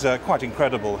is quite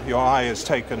incredible. Your eye is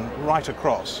taken right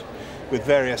across with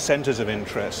various centres of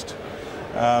interest.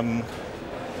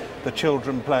 The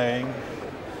children playing,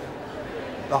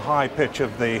 the high pitch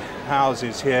of the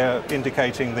houses here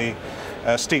indicating the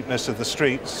steepness of the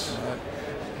streets,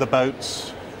 the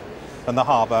boats, and the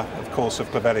harbour, of course,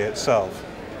 of Clovelly itself.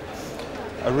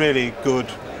 A really good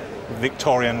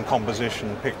Victorian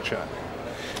composition picture.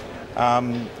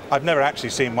 I've never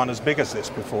actually seen one as big as this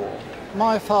before.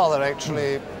 My father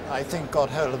actually, I think, got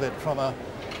hold of it from a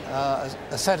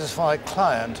satisfied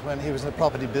client when he was in the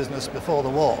property business before the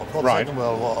war, before the Second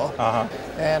World War.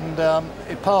 And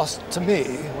it passed to me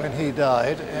when he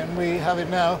died, and we have it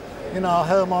now in our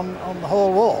home on the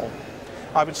hall wall.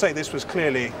 I would say this was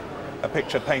clearly a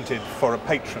picture painted for a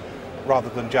patron, rather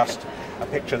than just a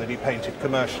picture that he painted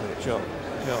commercially. Sure,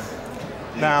 sure.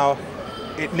 Now,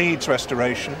 it needs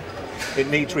restoration, it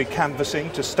needs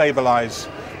recanvassing to stabilise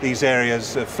these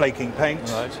areas of flaking paint.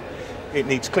 Right. It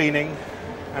needs cleaning,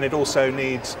 and it also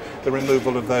needs the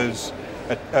removal of those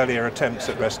earlier attempts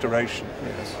at restoration.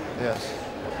 Yes, yes.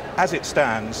 As it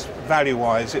stands,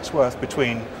 value-wise, it's worth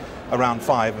between around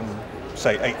 £5,000 and,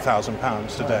 say,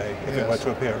 £8,000 today if it were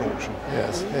to appear at auction.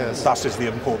 Yes, yes. Thus is the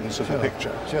importance of the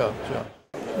picture. Sure, sure.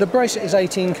 The bracelet is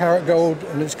 18 karat gold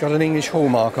and it's got an English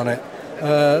hallmark on it.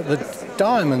 The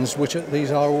diamonds, which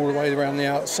these are all the way around the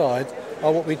outside,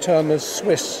 are what we term as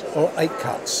Swiss or 8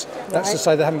 cuts. That's to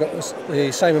say they haven't got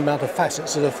the same amount of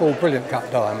facets as a full brilliant cut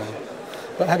diamond.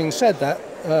 But having said that,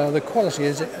 the quality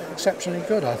is exceptionally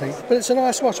good, I think. But it's a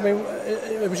nice watch. I mean,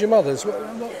 it was your mother's.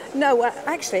 No,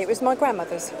 actually, it was my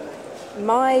grandmother's.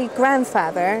 My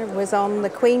grandfather was on the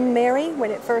Queen Mary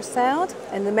when it first sailed,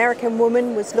 and the American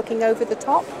woman was looking over the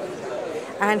top,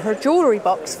 and her jewellery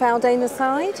box fell down the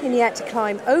side, and he had to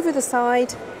climb over the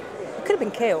side. He could have been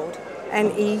killed,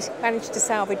 and he managed to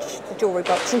salvage the jewellery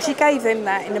box, and she gave him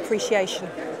that in appreciation.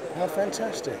 How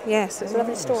fantastic. Yes, it's a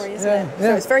lovely story, isn't it? Yeah.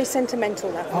 So it's very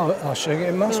sentimental, that one. Oh, I should think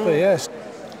it must be, yes.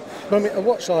 But I mean, a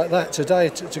watch like that today,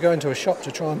 to go into a shop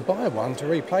to try and buy one, to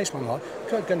replace one like,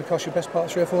 it's going to cost you best part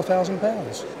 £3,000 or £4,000.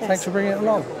 Yes. Thanks for bringing it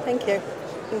along. Thank you.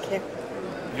 Thank you.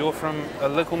 You're from a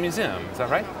local museum, is that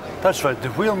right? That's right, the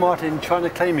Wheel Martin China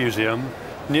Clay Museum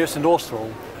near St Austell.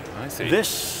 I see.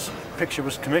 This picture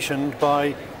was commissioned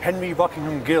by Henry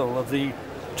Rockingham Gill of the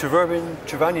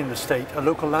Trevanian Estate, a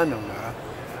local landowner.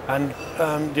 And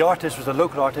the artist was a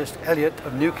local artist, Elliot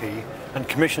of Newquay, and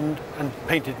commissioned and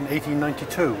painted in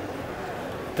 1892.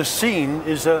 The scene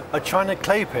is a China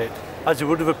clay pit, as it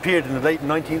would have appeared in the late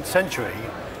 19th century,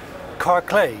 Car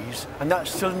Clays, and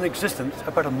that's still in existence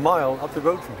about a mile up the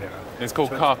road from here. It's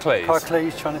called Car Clays? Car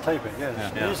Clays China Clay Pit,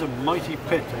 yes. Yeah. It is a mighty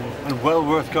pit and well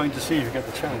worth going to see if you get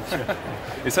the chance. Yeah.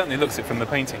 It certainly looks it from the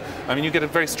painting. I mean, you get a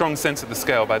very strong sense of the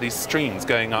scale by these streams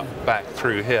going up back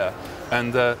through here,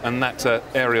 and that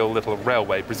aerial little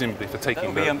railway, presumably for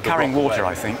taking the carrying water,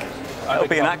 I think. It'll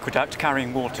be an aqueduct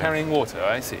carrying water. Carrying water,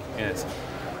 I see, yes.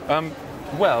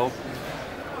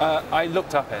 I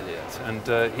looked up Eliot,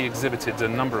 and he exhibited a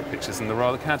number of pictures in the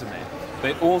Royal Academy.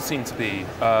 They all seem to be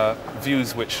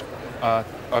views which are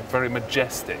very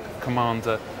majestic, command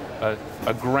a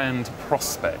grand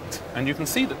prospect. And you can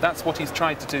see that that's what he's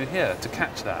tried to do here, to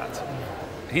catch that.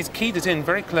 He's keyed it in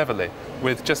very cleverly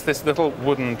with just this little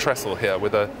wooden trestle here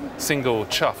with a single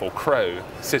chough or crow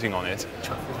sitting on it.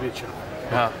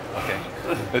 Ah,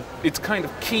 okay. It's kind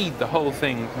of keyed the whole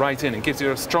thing right in. It gives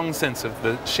you a strong sense of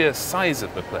the sheer size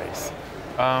of the place.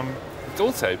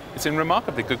 It's in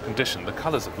remarkably good condition. The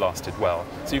colours have lasted well.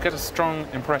 So you get a strong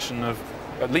impression of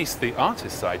at least the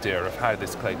artist's idea of how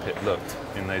this clay pit looked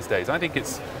in those days. I think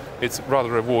it's rather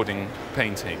rewarding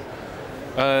painting.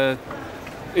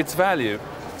 Its value,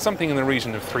 something in the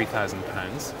region of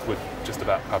 £3,000 would just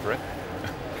about cover it.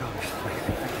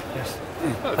 Yes.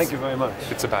 Thank you very much.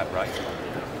 It's about right.